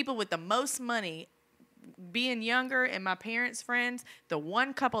seen the people with the most money, being younger and my parents' friends, the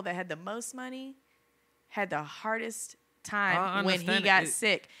one couple that had the most money had the hardest time when he understand got it.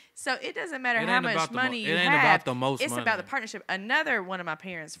 sick. So it doesn't matter It how ain't much about the mo- money it you ain't have. about the most it's about the money. partnership. Another one of my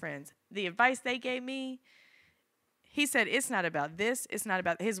parents' friends, the advice they gave me, he said, it's not about this. It's not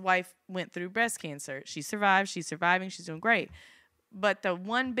about his wife went through breast cancer. She survived. She's surviving. She's doing great. But the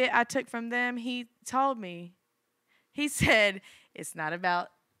one bit I took from them, he told me, he said, it's not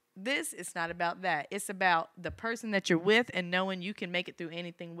about this. It's not about that. It's about the person that you're with and knowing you can make it through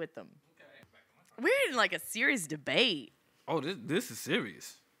anything with them. We're in like a serious debate. Oh, this is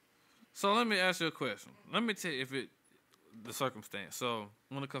serious. So let me ask you a question. Let me tell you the circumstance. So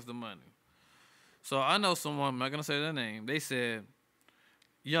when it comes to money. So I know someone, I'm not going to say their name. They said,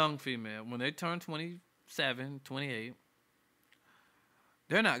 young female, when they turn 27, 28,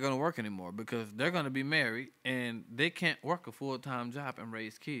 they're not going to work anymore because they're going to be married and they can't work a full-time job and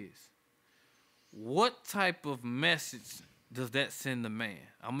raise kids. What type of message does that send the man?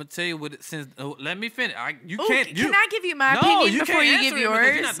 I'm gonna tell you what it sends. Let me finish. Can I give you my No, opinion you before can't you answer give it because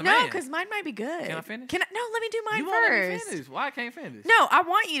you're yours? not the No, man. because mine might be good. Can I finish? No, let me do mine You won't let me first. finish. Why I can't finish? No, I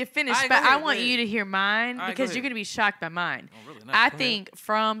want you to finish, All right, but go ahead, I go want ahead. you to hear mine All right, because go you're ahead. going to be shocked by mine. Oh, really? Not. I Go think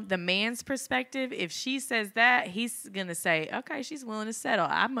from the man's perspective, if she says that, he's going to say, okay, she's willing to settle.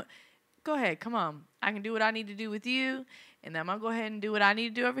 Go ahead, come on. I can do what I need to do with you, and then I'm going to go ahead and do what I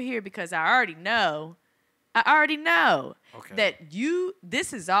need to do over here because I already know Okay. that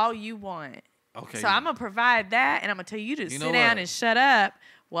this is all you want. Okay. So I'm going to provide that, and I'm going to tell you to You sit know down what? and shut up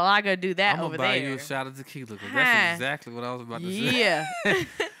while I go do that I'm over gonna buy there. you a shot of tequila because Huh. that's exactly what I was about to say. Yeah.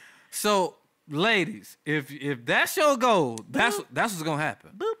 So, ladies, if that's your goal, that's what's gonna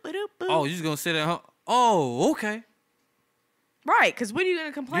happen. Boop, ba-doop, boop. Oh, you just gonna sit at home? Oh, okay. Right, because what are you going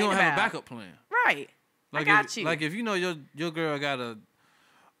to complain You don't about? have a backup plan. Right. Like I got if, you. Like if you know your girl got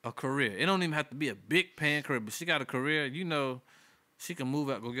a career, it don't even have to be a big paying career, but she got a career. You know, she can move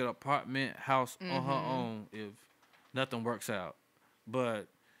out, go get an apartment, house on her own if nothing works out. But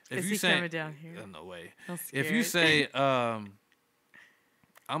if Is you he say coming down here? No way. I'm If you scared. say I'm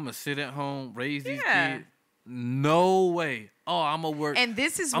gonna sit at home, raise these Yeah. kids, no way. Oh, I'm gonna work. And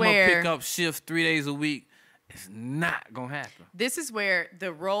this is I'm gonna where pick up shifts 3 days a week. It's not gonna happen. this is where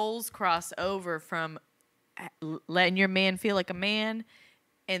the roles cross over from letting your man feel like a man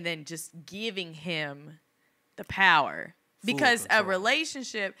and then just giving him the power. Full Because a control.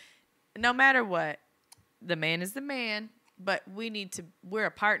 relationship, no matter what, the man is the man, but we're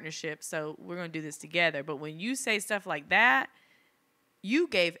a partnership, so we're going to do this together. But when you say stuff like that, you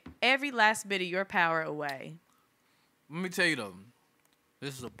gave every last bit of your power away. Let me tell you though,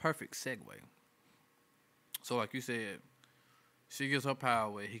 this is a perfect segue. So like you said, she gives her power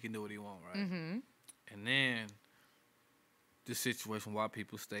away, he can do what he wants, right? Mm-hmm. And then the situation why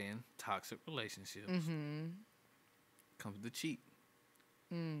people stay in toxic relationships comes the cheat.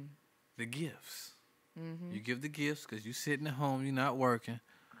 The gifts. You give the gifts because you sitting at home, you're not working.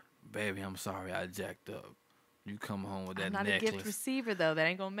 Baby, I'm sorry I jacked up. You come home with that I'm not necklace. a gift receiver, though. That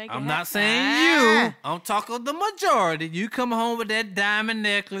ain't going to make it I'm happen. not saying you. I'm talking the majority. You come home with that diamond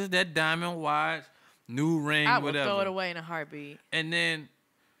necklace, that diamond watch, new ring, I will whatever. throw it away in a heartbeat. And then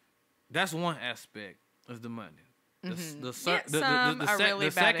that's one aspect of the money. Some are really the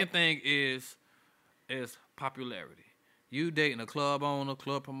about second it. thing is popularity. You dating a club owner,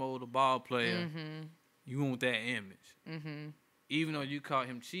 club promoter, ball player. You want that image. Even though you caught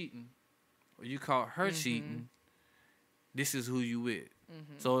him cheating or you caught her cheating, this is who you with.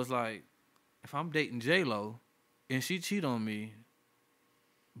 So it's like, if I'm dating J-Lo and she cheat on me,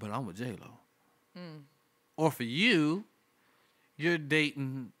 but I'm with J-Lo. Or for you, you're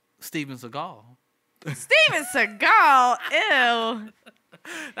dating Steven Seagal. Steven Seagal, ew.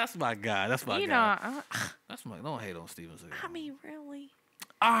 That's my guy. That's my You guy. know, That's my. Don't hate on Steven Seagal. I mean, really?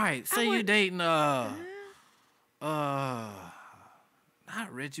 All right, say you would- dating not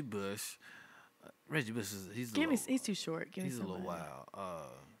Reggie Bush. Reggie Bush is He's too short. Give me he's a somebody. little wild.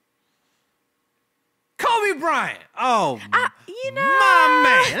 Kobe Bryant. Oh, You know, my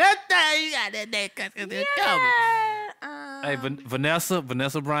man. You got that name. yeah. Hey,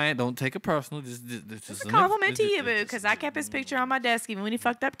 Vanessa Bryant, don't take it personal. This It's a compliment to you, boo, because I kept his picture on my desk even when he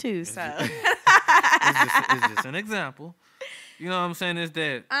fucked up too. So it's just an example. You know what I'm saying? It's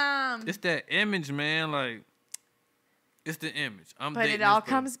that image, man. Like, it's the image. but dating it all this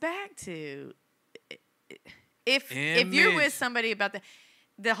person. comes back to if you're with Image. somebody about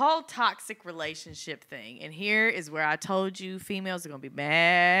the whole toxic relationship thing, and here is where I told you females are gonna be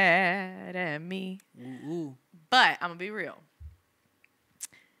mad at me. Ooh. But I'm gonna be real.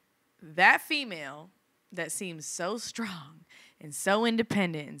 That female that seems so strong and so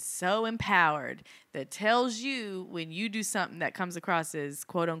independent and so empowered that tells you when you do something that comes across as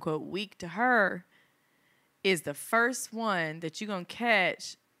quote unquote weak to her is the first one that you're gonna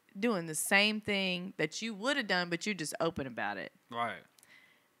catch doing the same thing that you would have done, but you're just open about it. Right.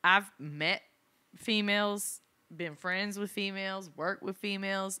 I've met females, been friends with females, worked with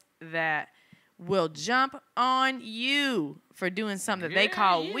females that will jump on you for doing something that they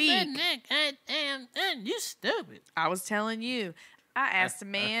call weak. You stupid. I was telling you, I asked a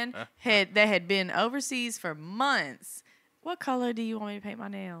man that had been overseas for months, what color do you want me to paint my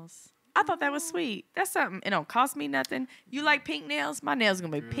nails? I thought that was sweet. That's something. It don't cost me nothing. You like pink nails? My nails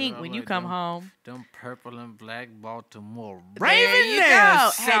going to be pink I when you like come them. home. Them purple and black Baltimore There Raven you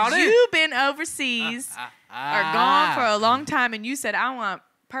nails. go. Had you been overseas or gone for a long time and you said, I want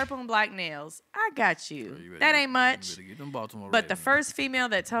purple and black nails, I got you. That ain't much. Get them Baltimore But the Ravens. first female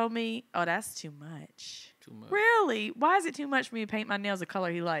that told me, oh, that's too much. Too much. Really? Why is it too much for me to paint my nails the color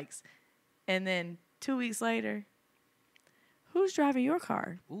he likes? And then 2 weeks later, who's driving your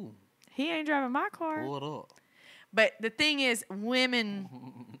car? Ooh, He ain't driving my car. pull it up. But the thing is, women,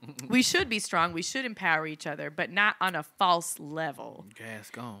 we should be strong. We should empower each other, but not on a false level. Gas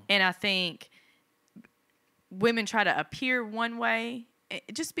gone. And I think women try to appear one way.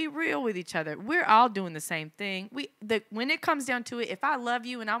 Just be real with each other. We're all doing the same thing. When it comes down to it, if I love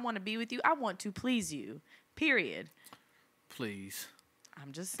you and I want to be with you, I want to please you. Period. Please.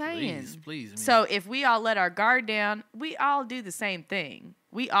 I'm just saying. Please. Me. So if we all let our guard down, we all do the same thing.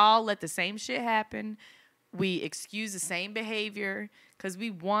 We all let the same shit happen. We excuse the same behavior because we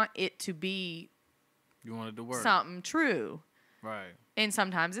want it to be You wanted to work. something true. Right. And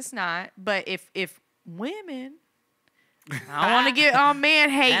sometimes it's not. But if women, I don't want to get all man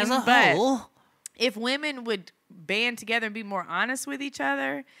hating, but if women would band together and be more honest with each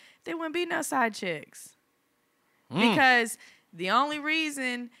other, there wouldn't be no side chicks. Because the only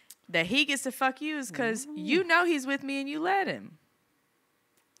reason that he gets to fuck you is because you know he's with me and you let him.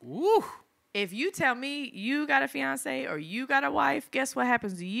 Woo. If you tell me you got a fiance or you got a wife, guess what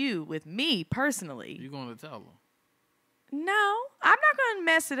happens to you with me personally? You going to tell him? No, I'm not going to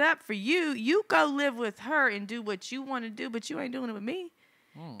mess it up for you. You go live with her and do what you want to do, but you ain't doing it with me.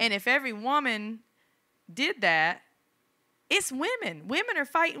 And if every woman did that, it's women. Women are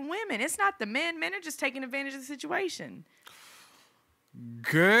fighting women. It's not the men. Men are just taking advantage of the situation.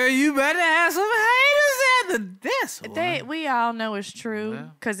 Girl, you better have some haters after this one. We all know it's true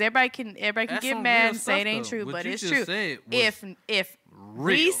Well, because everybody can that's get some mad real and say it stuff, ain't though. true, What but you it's just true. said was If real.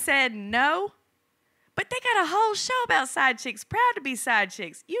 we said no, but they got a whole show about side chicks, proud to be side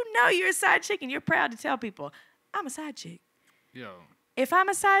chicks. You know you're a side chick and you're proud to tell people, I'm a side chick. Yo, If I'm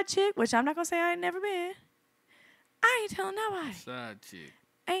a side chick, which I'm not gonna say I ain't never been, I ain't telling nobody. side chick.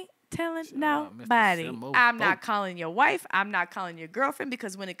 Ain't telling Shout out Mr. nobody. Simo I'm not Folk. calling your wife. I'm not calling your girlfriend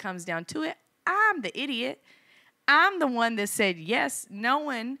because when it comes down to it, I'm the idiot. I'm the one that said yes,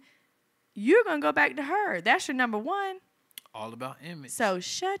 knowing you're going to go back to her. That's your number one. All about image. So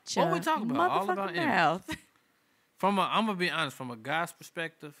shut your What we talking about? All motherfucking about image. mouth. I'm gonna be honest. From a guy's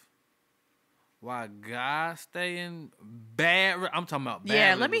perspective, why guys stay in bad? I'm talking about bad.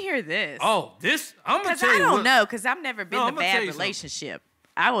 Yeah, let me hear this. Oh, this I'm gonna Because tell I you. don't what, know, because I've never been No, in a I'ma tell bad you something. relationship.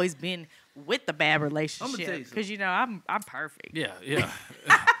 I've always been with the bad tell relationship. you Because, you know, I'm perfect. Yeah, yeah.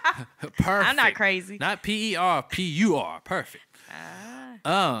 Perfect. I'm not crazy. Not PER, PUR. Perfect.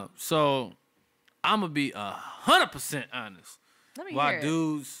 So I'm gonna be 100% honest. Let me hear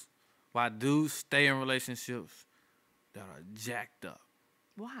it. Why dudes stay in relationships that are jacked up,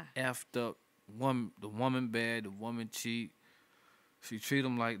 Why? effed up. The woman bad, the woman cheat. She treat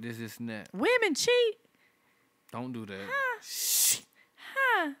them like this and that. Women cheat? Don't do that. Shit.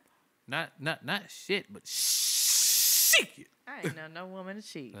 Huh? Not shit, but shit. I ain't know no woman to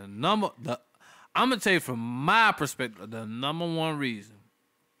cheat. I'm gonna tell you from my perspective, the number one reason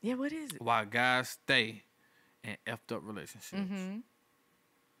Yeah, what is it? why guys stay in effed up relationships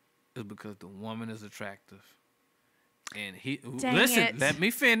is because the woman is attractive. And Dang let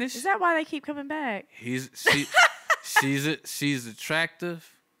me finish. Is that why they keep coming back? She's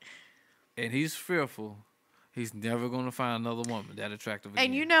attractive, and he's fearful. He's never gonna find another woman that attractive again.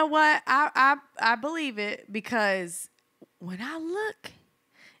 And you know what? I believe it because when I look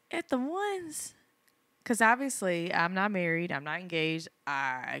at the ones, because obviously I'm not married, I'm not engaged,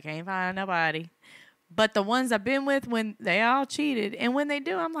 I can't find nobody. But the ones I've been with, when they all cheated, and when they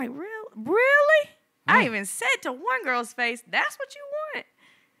do, I'm like, really? I even said to one girl's face, "That's what you want."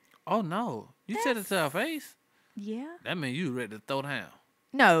 Oh no, you said it to her face. Yeah. That means you ready to throw down.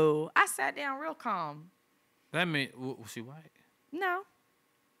 No, I sat down real calm. That mean was she white? No,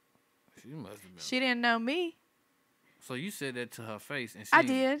 She must have been. she didn't know me. So you said that to her face, and I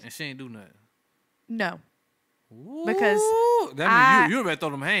did. and she ain't do nothing. No. Ooh, Because that means you ready to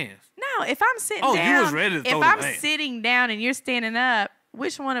throw them hands. No, if I'm sitting down. You was ready to throw If them I'm hands. sitting down and you're standing up,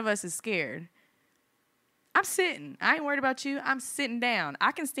 which one of us is scared? I'm sitting. I ain't worried about you. I'm sitting down.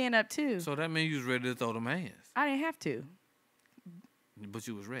 I can stand up too. So that means you was ready to throw them hands. I didn't have to. But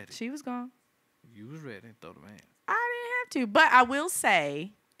you was ready. She was gone. You was ready to throw them hands. I didn't have to. But I will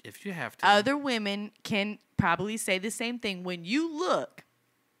say, If you have to. other women can probably say the same thing. When you look,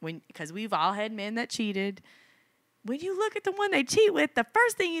 because we've all had men that cheated. When you look at the one they cheat with, the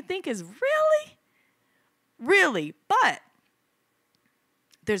first thing you think is, really? Really? But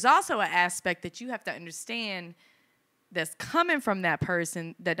there's also an aspect that you have to understand that's coming from that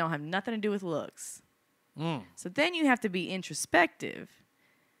person that don't have nothing to do with looks. So then you have to be introspective.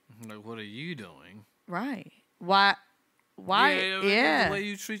 Like, what are you doing? Right. Why? Yeah. The way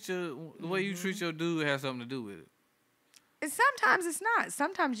you treat your dude has something to do with it. And sometimes it's not.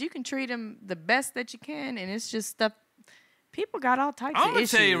 Sometimes you can treat them the best that you can, and it's just stuff. People got all types of issues. I'm gonna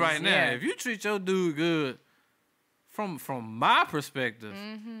tell you right now, Yeah. if you treat your dude good, from my perspective,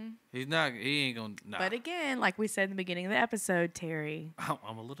 he ain't gonna. Nah. But again, like we said in the beginning of the episode, Terry,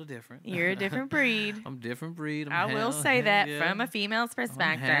 I'm a little different. you're a different breed. I'm a different breed. I will say that from a female's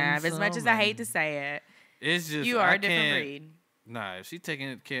perspective, as much as I hate to say it. It's just You are a different breed. Nah, if she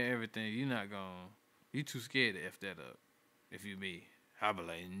taking care of everything, you too scared to F that up. If you me, I'll be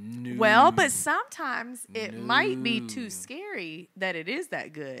like, no. Well, but sometimes it might be too scary that it is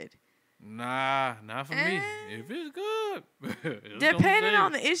that good. Nah, not for me. If it's good. It's Depending gonna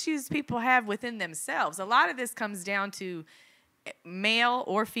on the issues people have within themselves. A lot of this comes down to male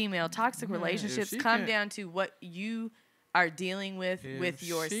or female toxic relationships come down to what you are dealing with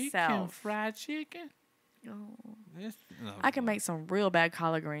yourself. She can fry chicken. I can make some real bad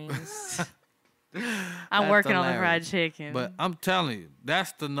collard greens. I'm working on the fried chicken. But I'm telling you,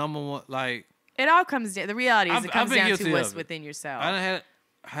 that's the number one. Like, it all comes down. The reality is, it comes down to guilty what's of it. within yourself. I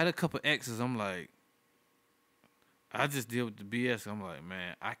had a couple exes. I'm like, I just deal with the BS. I'm like,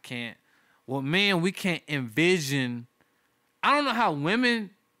 man, I can't. Well, man, we can't envision. I don't know how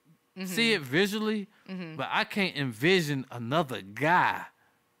women see it visually, but I can't envision another guy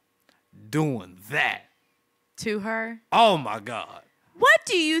doing that to her. Oh my God. What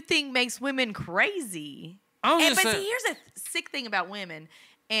do you think makes women crazy? But see, here's a sick thing about women,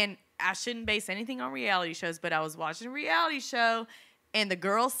 and I shouldn't base anything on reality shows, but I was watching a reality show, and the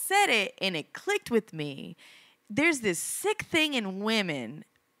girl said it, and it clicked with me. There's this sick thing in women.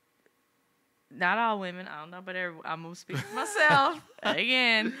 Not all women. I don't know, but I'm going to speak for myself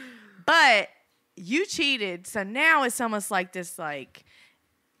again. But you cheated, so now it's almost like this, like,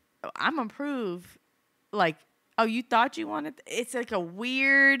 I'm going to prove, like, oh, you thought you wanted... It's like a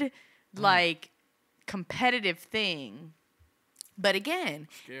weird, like, competitive thing. But again,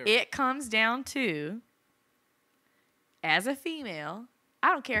 it comes down to, as a female, I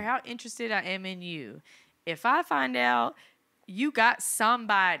don't care how interested I am in you. If I find out you got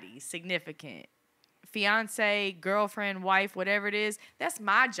somebody significant, fiance, girlfriend, wife, whatever it is, that's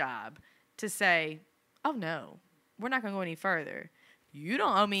my job to say, oh, no, we're not going to go any further. You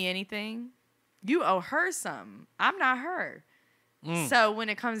don't owe me anything. You owe her something. I'm not her. So when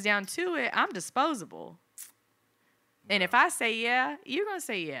it comes down to it, I'm disposable. And if I say yeah, you're gonna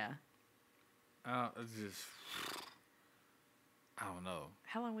say yeah. It's just, I don't know.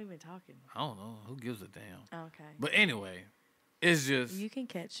 How long we been talking? I don't know. Who gives a damn? Okay. But anyway, it's just. You can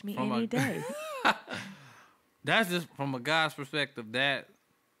catch me from any day. That's just from a guy's perspective. That,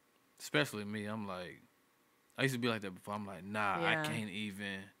 especially me, I'm like, I used to be like that before. I'm like, nah, Yeah. I can't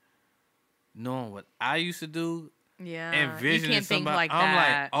even. Knowing what I used to do, Yeah. envisioning You can't think somebody, like I'm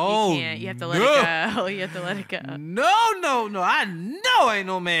that. like, oh, You have to let no. it go. You have to let it go. No. I know ain't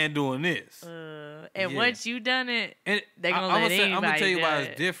no man doing this. And once you done it, And they're gonna let anybody I'm gonna tell you do why it.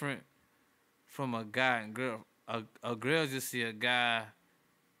 it's different from a guy and girl. A girl just see a guy.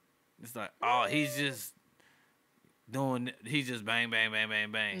 It's like, oh, he's just doing. He just bang, bang, bang,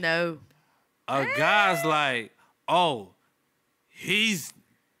 bang, bang. No. A guy's like, oh, he's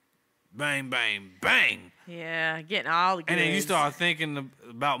bang, bang, bang. Yeah, getting all the goods. And then you start thinking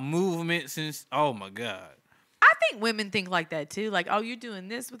about movements and oh my god. I think women think like that too. Like, oh, you're doing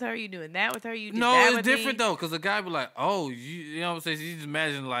this with her, you're doing that with her, you did No, that it's with different me. though, because a guy be like, oh, you know what I'm saying? You just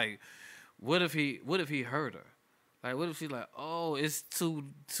imagine like, what if he hurt her? Like, what if she's like, oh, it's too,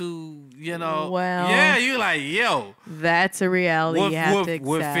 you know? Well, yeah, you like, yo. That's a reality you have to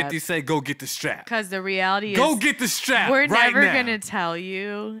What accept. 50 say? Go get the strap. Because the reality Go is, get the strap. we're right never now. gonna tell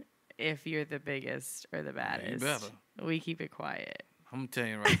you if you're the biggest or the baddest. better. We keep it quiet. I'm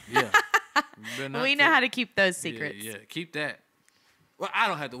telling you right. Yeah. You better not We know tell- how to keep those secrets. Yeah, keep that. Well, I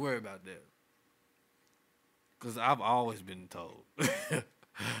don't have to worry about that. Because I've always been told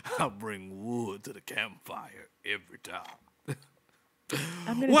I'll bring wood to the campfire every time.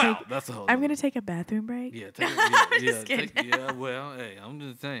 That's a whole I'm gonna take a bathroom break. Yeah, take just kidding. well, hey, I'm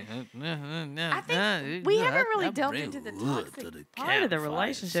just saying. I think we haven't really delved into the toxic part of the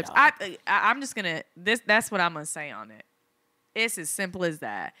relationships. I'm just gonna that's what I'm gonna say on it. It's as simple as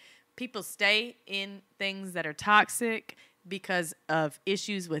that. People stay in things that are toxic because of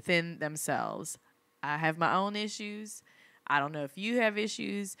issues within themselves. I have my own issues. I don't know if you have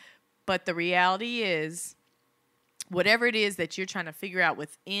issues, but the reality is, whatever it is that you're trying to figure out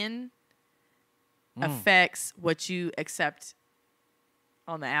within affects what you accept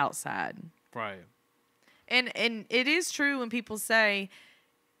on the outside. Right. And it is true when people say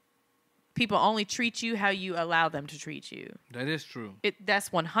people only treat you how you allow them to treat you. That is true. That's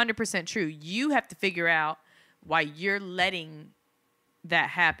 100% true. You have to figure out why you're letting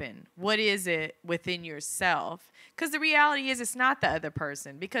that happen. What is it within yourself? Because the reality is it's not the other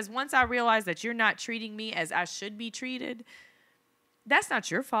person. Because once I realize that you're not treating me as I should be treated, that's not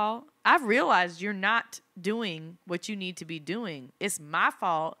your fault. I've realized you're not doing what you need to be doing. It's my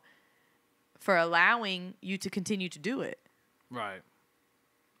fault for allowing you to continue to do it. Right.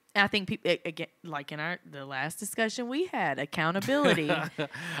 And I think people, again, like in the last discussion we had, accountability.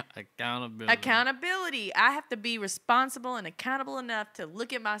 Accountability. I have to be responsible and accountable enough to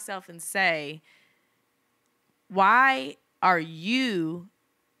look at myself and say, why are you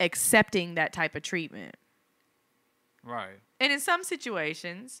accepting that type of treatment? Right. And in some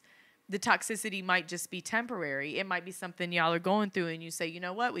situations, the toxicity might just be temporary. It might be something y'all are going through and you say, you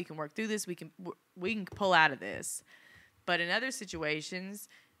know what, we can work through this. We can pull out of this. But in other situations,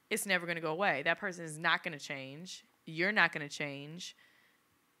 it's never going to go away. That person is not going to change. You're not going to change.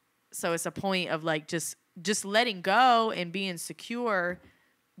 So it's a point of like just letting go and being secure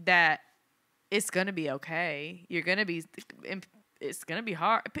that it's going to be okay. It's going to be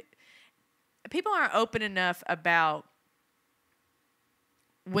hard. People aren't open enough about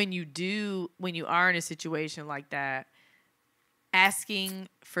when you are in a situation like that, asking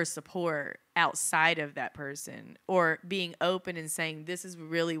for support outside of that person or being open and saying, this is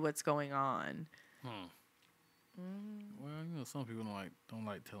really what's going on. Well, you know, some people don't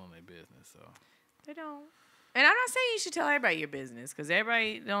like telling their business, so. They don't. And I'm not saying you should tell everybody your business because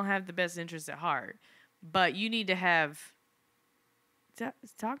everybody don't have the best interests at heart. But you need to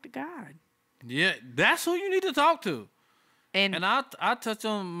talk to God. Yeah, that's who you need to talk to. And I touch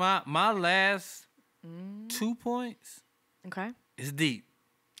on my last 2 points. okay. It's deep.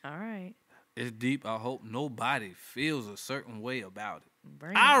 All right. It's deep. I hope nobody feels a certain way about it.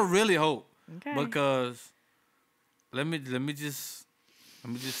 Bring I it. really hope. Okay. Because let me just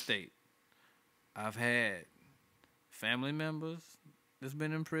state. I've had family members that's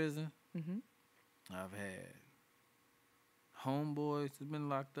been in prison. Mm-hmm. I've had homeboys that's been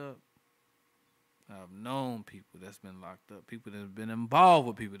locked up. I've known people that's been locked up. People that's been involved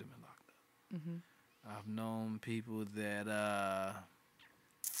with people that have been locked up. Mm-hmm. I've known people that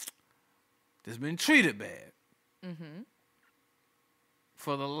that's been treated bad. Mm-hmm.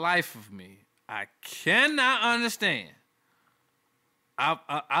 For the life of me, I cannot understand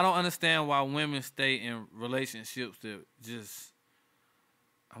I don't understand why women stay in relationships that just.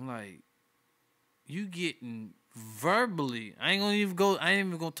 I'm like, you getting verbally. I ain't even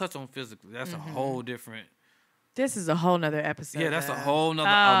gonna touch on physically. That's a whole different. This is a whole nother episode. Yeah, that's a whole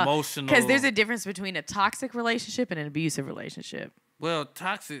nother emotional. Because there's a difference between a toxic relationship and an abusive relationship. Well,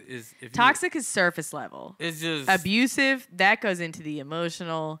 toxic is toxic is surface level. It's just abusive. That goes into the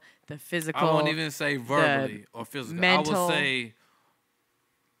emotional, the physical. I won't even say verbally or physically. Mental. I would say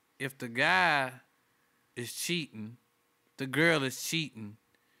if the guy is cheating, the girl is cheating,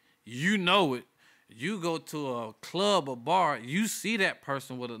 you know it. You go to a club or bar, you see that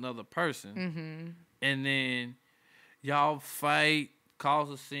person with another person, and then y'all fight, cause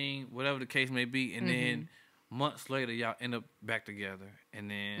a scene, whatever the case may be, and then months later y'all end up back together,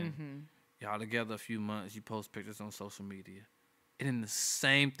 and then y'all together a few months, you post pictures on social media, and then the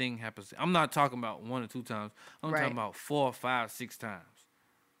same thing happens. I'm not talking about 1 or 2 times. I'm talking about 4, 5, 6 times.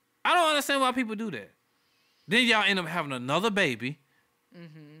 I don't understand why people do that. Then y'all end up having another baby,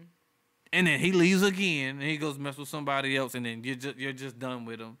 and then he leaves again, and he goes mess with somebody else, and then you're just done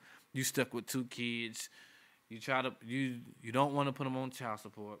with him. You stuck with 2 kids. You try to you don't want to put them on child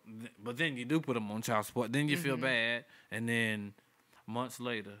support, but then you do put them on child support. Then you feel bad, and then months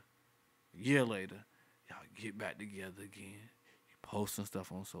later, a year later, y'all get back together again. You posting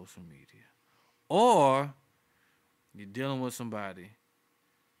stuff on social media, or you're dealing with somebody.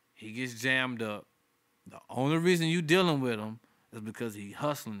 He gets jammed up. The only reason you dealing with him is because he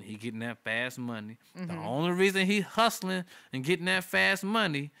hustling. He getting that fast money. The only reason he hustling and getting that fast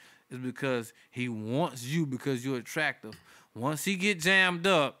money is because he wants you because you're attractive. Once he get jammed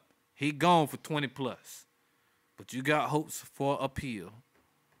up, he gone for 20 plus. But you got hopes for appeal.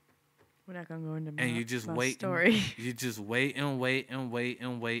 We're not gonna go into and you just my waiting. story. You just wait and wait and wait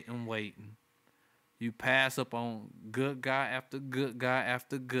and wait and waiting. You pass up on good guy after good guy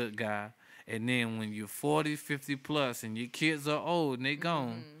after good guy. And then when you're 40, 50 plus and your kids are old and they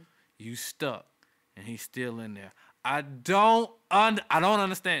gone, you stuck. And he's still in there. I don't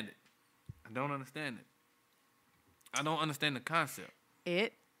understand it. I don't understand it. I don't understand the concept.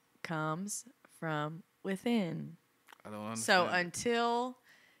 It comes from within. I don't understand. So until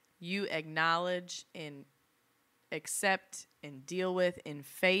you acknowledge and accept and deal with and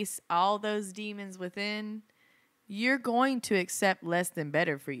face all those demons within, you're going to accept less than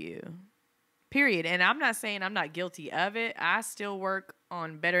better for you. Period. And I'm not saying I'm not guilty of it. I still work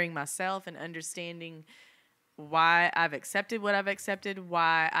on bettering myself and understanding why I've accepted what I've accepted,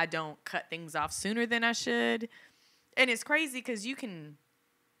 why I don't cut things off sooner than I should. And it's crazy because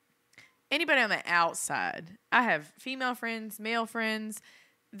anybody on the outside, I have female friends, male friends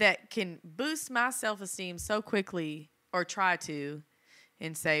that can boost my self-esteem so quickly or try to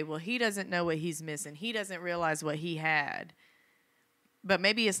and say, well, he doesn't know what he's missing. He doesn't realize what he had. But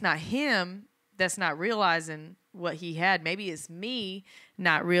maybe it's not him that's not realizing what he had. Maybe it's me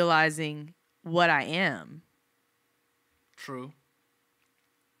not realizing what I am. True.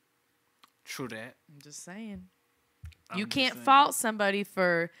 True that. I'm just saying. You can't fault somebody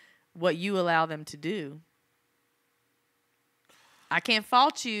for what you allow them to do. I can't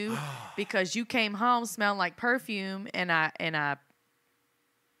fault you because you came home smelling like perfume and I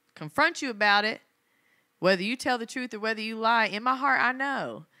confront you about it. Whether you tell the truth or whether you lie, in my heart I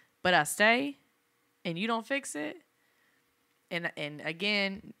know. But I stay and you don't fix it. And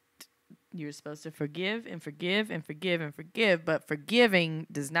again, you're supposed to forgive and forgive and forgive and forgive, but forgiving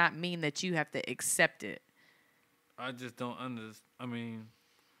does not mean that you have to accept it. I just don't understand. I mean,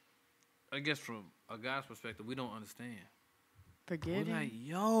 I guess from a guy's perspective, we don't understand. Forgetting? We're like,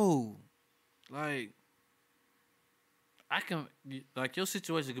 yo, like, your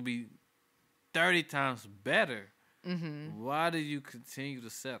situation could be 30 times better. Mm-hmm. Why do you continue to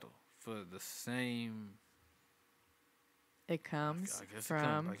settle for the same? It comes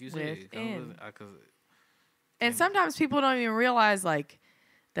from like you said, within. And sometimes people don't even realize, like,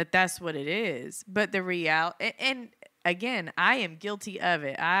 that's what it is. But the reality, and again, I am guilty of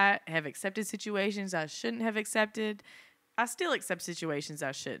it. I have accepted situations I shouldn't have accepted. I still accept situations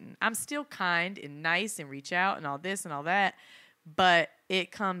I shouldn't. I'm still kind and nice and reach out and all this and all that. But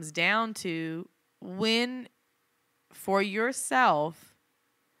it comes down to when, for yourself,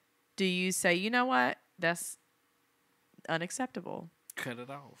 do you say, you know what, that's unacceptable. Cut it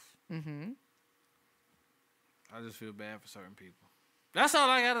off. Mm-hmm. I just feel bad for certain people. That's all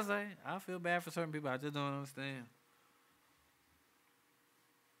I gotta say. I feel bad for certain people. I just don't understand.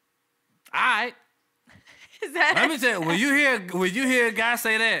 All right. Let me tell you, when you hear a guy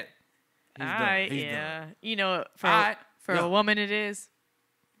say that, he's done. He's done. You know, for a woman it is.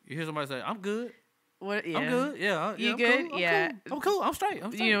 You hear somebody say, I'm good. What? Yeah. I'm good. Yeah. You I'm good? Cool. Yeah. I'm cool. I'm straight.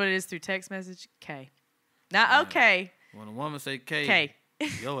 I'm straight. You know what it is through text message? K. Not okay. When a woman say K, K.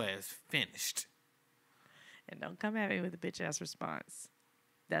 your ass finished. And don't come at me with a bitch ass response.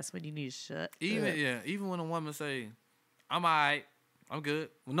 That's when you need to shut up. Even when a woman say, I'm alright, I'm good.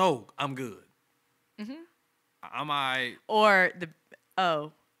 Well, no, I'm good. I'm alright. Or the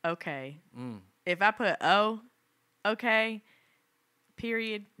oh, okay. If I put oh, okay,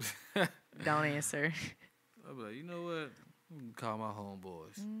 period, don't answer. I'll be like, you know what? You can call my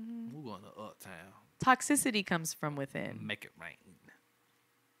homeboys. We're going to Uptown. Toxicity comes from within. Make it rain.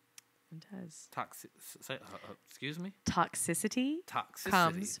 It does. Excuse me? Toxicity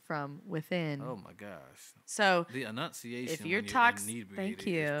comes from within. Oh my gosh. So The enunciation if you're when toxic, inebriated thank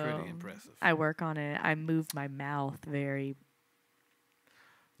you. is pretty impressive. I work on it. I move my mouth very.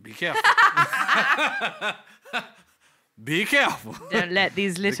 Be careful. Be careful. Don't let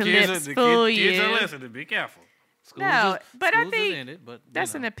these little the kids lips are, fool kids you. are listening. Be careful. No, but I schools just think ended, but,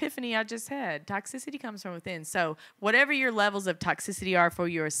 that's an epiphany I just had. Toxicity comes from within. So whatever your levels of toxicity are for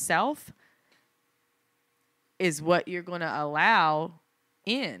yourself is what you're going to allow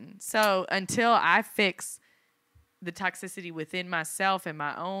in. So until I fix the toxicity within myself and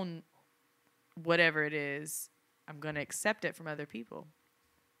my own whatever it is, I'm going to accept it from other people.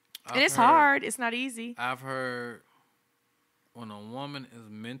 And it's hard. It's not easy. I've heard when a woman is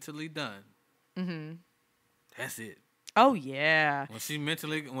mentally done, that's it. Oh yeah. When she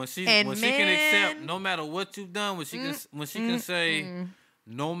mentally, when she And can accept no matter what you've done, when she can say,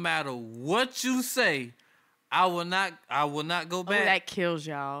 no matter what you say, I will not go back. Oh, that kills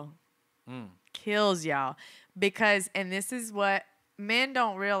y'all. Kills y'all. Because, and this is what men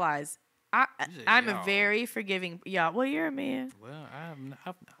don't realize. I'm a very forgiving y'all. Well, you're a man. Well,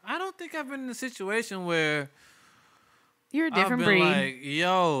 I don't think I've been in a situation where You're a different I've been breed. like,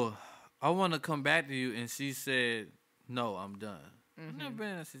 yo, I want to come back to you, and she said, no, I'm done. I've never been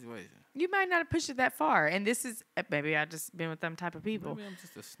in a situation. You might not have pushed it that far. And this is, maybe I just been with them type of people. Maybe I'm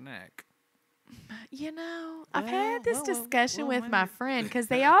just a snack. You know, I've had this discussion well, with my friend because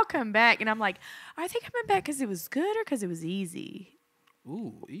they all come back, and I'm like, are they coming back because it was good or because it was easy?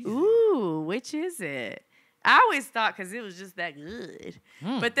 Ooh, easy. Ooh, which is it? I always thought because it was just that good.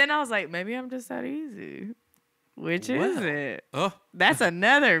 But then I was like, maybe I'm just that easy. Which is it? That's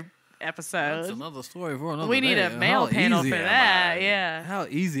another episode. That's another story for another We need day. a male panel for that. I? Yeah. How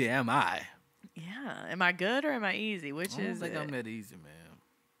easy am I? Yeah. Am I good or am I easy? Which I don't is think it? I'm that easy, man.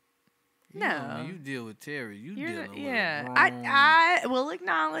 No. You deal with Terry. You're dealing with I will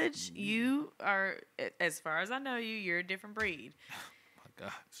acknowledge you are, as far as I know you, you're a different breed. My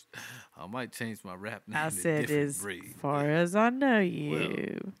gosh, I might change my rap name. I to said different as breed. far as I know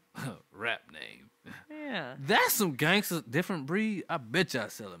you. Rap name. Yeah. That's some gangsters, different breed. I bet y'all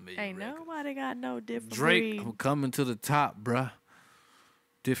sell a million Ain't records. nobody got no different Drake, breed. I'm coming to the top, bruh.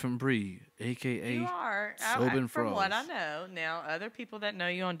 Different breed, a.k.a. You are. Sobin' From what I Frogs. know. Now, other people that know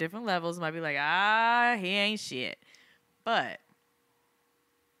you on different levels might be like, he ain't shit. But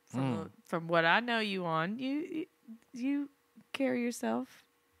from what I know you on, you carry yourself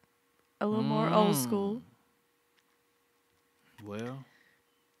a little more old school. Well,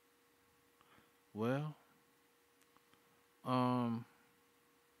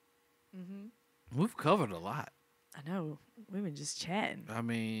 we've covered a lot. I know. We've been just chatting. I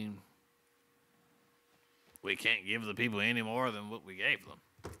mean, we can't give the people any more than what we gave them.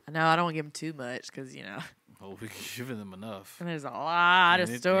 I know. I don't want to give them too much because, Well, we're giving them enough. and there's a lot of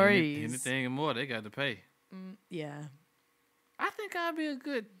stories. Anything more, they got to pay. Yeah. I think I'd be a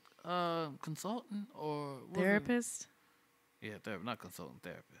good consultant or Therapist? Yeah, not consultant,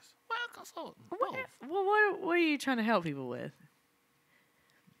 therapist. Well, consultant. What, Both. what are you trying to help people with?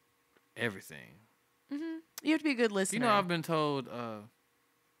 Everything. You have to be a good listener. You know, I've been told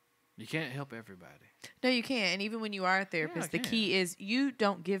you can't help everybody. No, you can't. And even when you are a therapist, I the can. key is you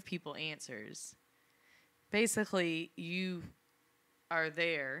don't give people answers. Basically, you are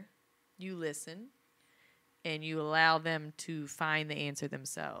there, you listen, and you allow them to find the answer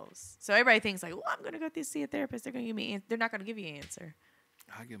themselves. So everybody thinks like, "Oh, I'm going to go see a therapist. They're going to give me they're not going to give you an answer."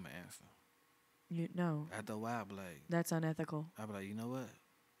 I'll give them an answer. No, After a while, I'll be like, that's unethical. you know what?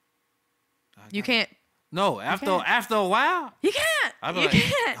 You can't. No, after a while, You can't. I'll be You like,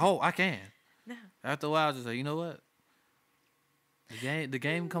 can't. oh, I can. No. After a while, I'll just say, you know what? The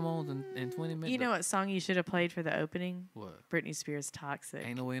game come on in 20 minutes. You know what song you should have played for the opening? What? Britney Spears' "Toxic."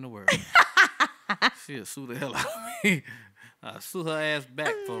 Ain't no way in the world. She'll sue the hell out of me. I'll sue her ass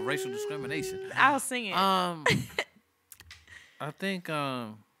back for racial discrimination. I'll sing it. I think I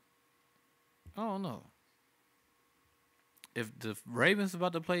don't know. If the Ravens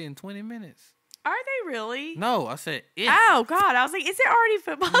about to play in 20 minutes, Are they they really? No, I said if. Oh God, I was like, is it already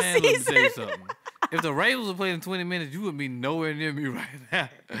football Man, let me season? tell you something. If the Ravens were playing in 20 minutes, you would be nowhere near me right now.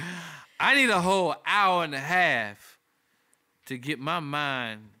 I need a whole hour and a half to get my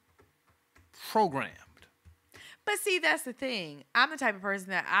mind programmed. But see, that's the thing. I'm the type of person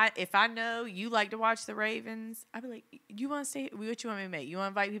that if I know you like to watch the Ravens, I'll be like, you want to stay? What you want me to make? You want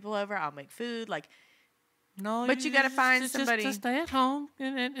to invite people over? I'll make food. Like, No, but you got to find just somebody. Just stay at home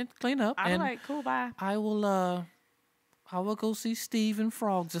and clean up. I'll be and like, cool, bye. I will go see Steve and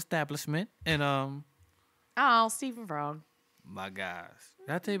Frog's establishment and Oh, Stephen Frog. my guys.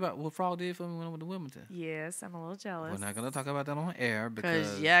 Did I tell you about what Frog did for me when I went to Wilmington? Yes, I'm a little jealous. We're not gonna talk about that on air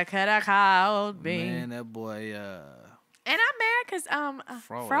because you could have called me. man, that boy And I'm mad because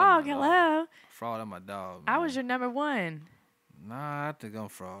Frog, Frog, that's my hello. Frog, that's my dog. I man. was your number one. Nah, I think I'm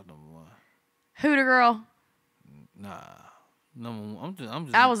Frog number one. Hooter girl. Nah, number one. I'm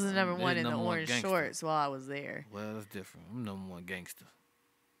just. I was the number I'm one in the number orange gangster. shorts while I was there. Well, that's different. I'm number one gangster.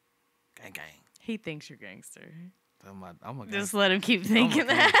 Gang. He thinks you're gangster. I'm a gangster. Just let him keep thinking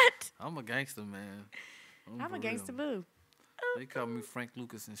gangster. that. I'm a gangster, man. I'm for a gangster real. boo. They call me Frank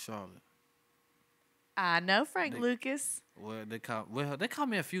Lucas in Charlotte. I know Frank They- Lucas. Well, they call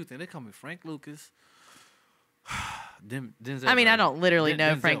me a few things. They call me Frank Lucas. Denzel I mean, I Furlong. don't literally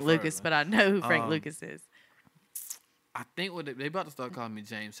know Denzel Frank Lucas, Furlong. but I know who Frank Um, Lucas is. I think what they about to start calling me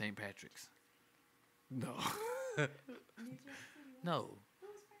James St. Patrick's. No. No.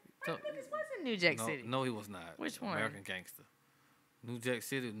 Frank Lucas was in New Jack City. No, he was not. Which one? American Gangster. New Jack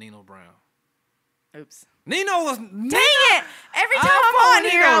City, Nino Brown. Oops. Nino was. Dang it! Every time I'm on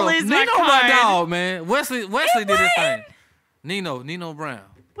here, I lose my Nino, card. my dog, man. Wesley did his thing. won. Nino Brown.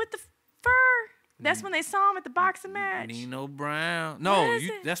 With the fur. That's when they saw him at the boxing match. Nino Brown. What No, is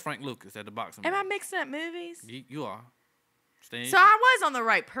it? that's Frank Lucas at the boxing Am I match. mixing up movies? You are. Stay in, So I was on the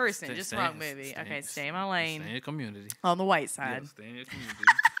right person, stay- just stay- wrong movie. Okay, stay in my lane. Stay in your community. On the white Yeah, side. stay in your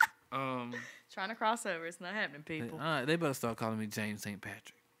community. Trying to cross over. It's not happening, people. They better start calling me James St.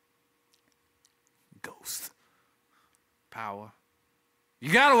 Patrick. Ghost. Power.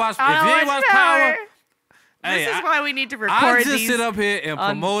 You gotta watch. I If don't you ain't watch watch Power, This is why we need to I record just these. sit up here and on-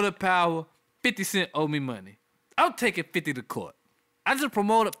 promoted Power. 50 Cent owe me money. I'm taking 50 to court. I just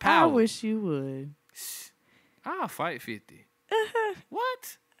promoted Power. I wish you would. I'll fight 50.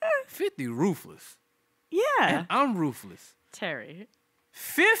 What? 50 ruthless. Yeah. And I'm ruthless. Terry,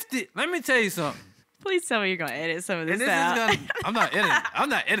 50. Let me tell you something. please tell me you're going to edit some of this And this out. is gonna, I'm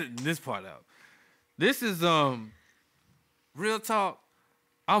not editing this part out. This is real talk.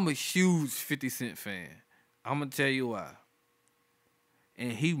 I'm a huge 50 Cent fan. I'm gonna tell you why.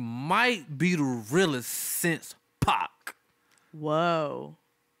 And he might be the realest since Pac. Whoa.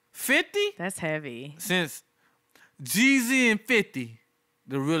 50 That's heavy. since Jeezy and 50,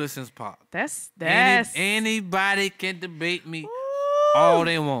 the realest since Pac. That's. Anybody can debate me Ooh. all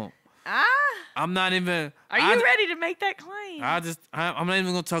they want. Ah. I'm not even. Are you ready to make that claim? I'm not even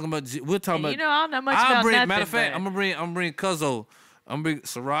gonna talk about. We're talking And about. you know, I don't know much about nothing. Matter of fact, but- I'm gonna bring Cuzzo. I'm gonna bring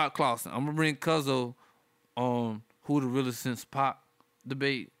Sherrod Clausen. I'm gonna bring Cuzzo on who the realest since Pac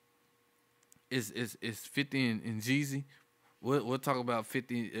debate is 50 and Jeezy. We'll talk about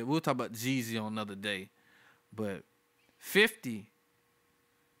 50. We'll talk about Jeezy on another day, but 50.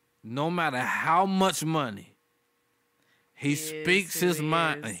 No matter how much money, he speaks his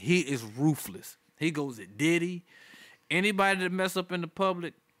mind, and he is ruthless. He goes at Diddy. Anybody that mess up in the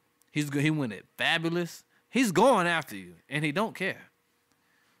public, he went at Fabulous. He's going after you, and he don't care.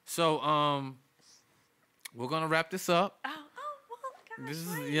 So we're gonna wrap this up. Oh, well, gosh. This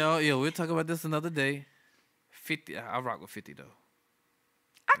is we'll talk about this another day. 50, I rock with 50 though.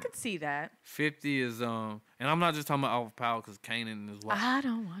 I could see that. 50 is and I'm not just talking about off Power because Kanan is wild. I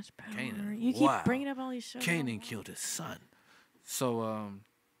don't watch Power. Kanan, You keep wow. bringing up all these shows. Kanan killed his son. So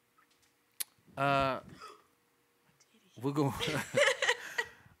we're gonna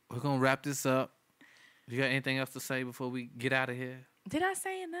we're gonna wrap this up. You got anything else to say before we get out of here? Did I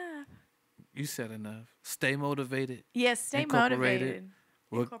say enough? You said enough. Stay motivated. Yes, stay Incorporated.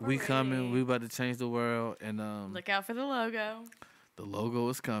 motivated. We coming. We about to change the world, and Look out for the logo. the logo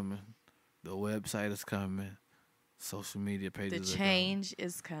is coming. The website is coming. Social media The pages. change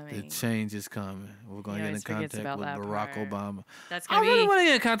is Are coming. coming. The change is coming. We're gonna He get in always forgets contact about with that Barack part. Obama. That's I gonna really be. want to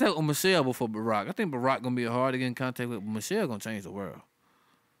get in contact with Michelle before Barack. I think Barack gonna be hard to get in contact with. Michelle gonna change the world.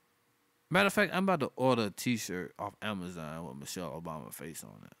 Matter of fact, I'm about to order a T-shirt off Amazon with Michelle Obama face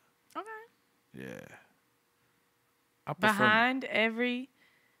on it. Okay. Yeah. I prefer Behind every.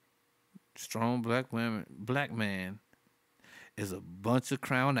 strong black man is a bunch of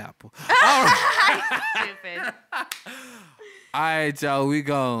Crown Apple. All right. Stupid. All right, y'all. We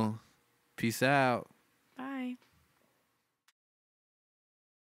gone. Peace out.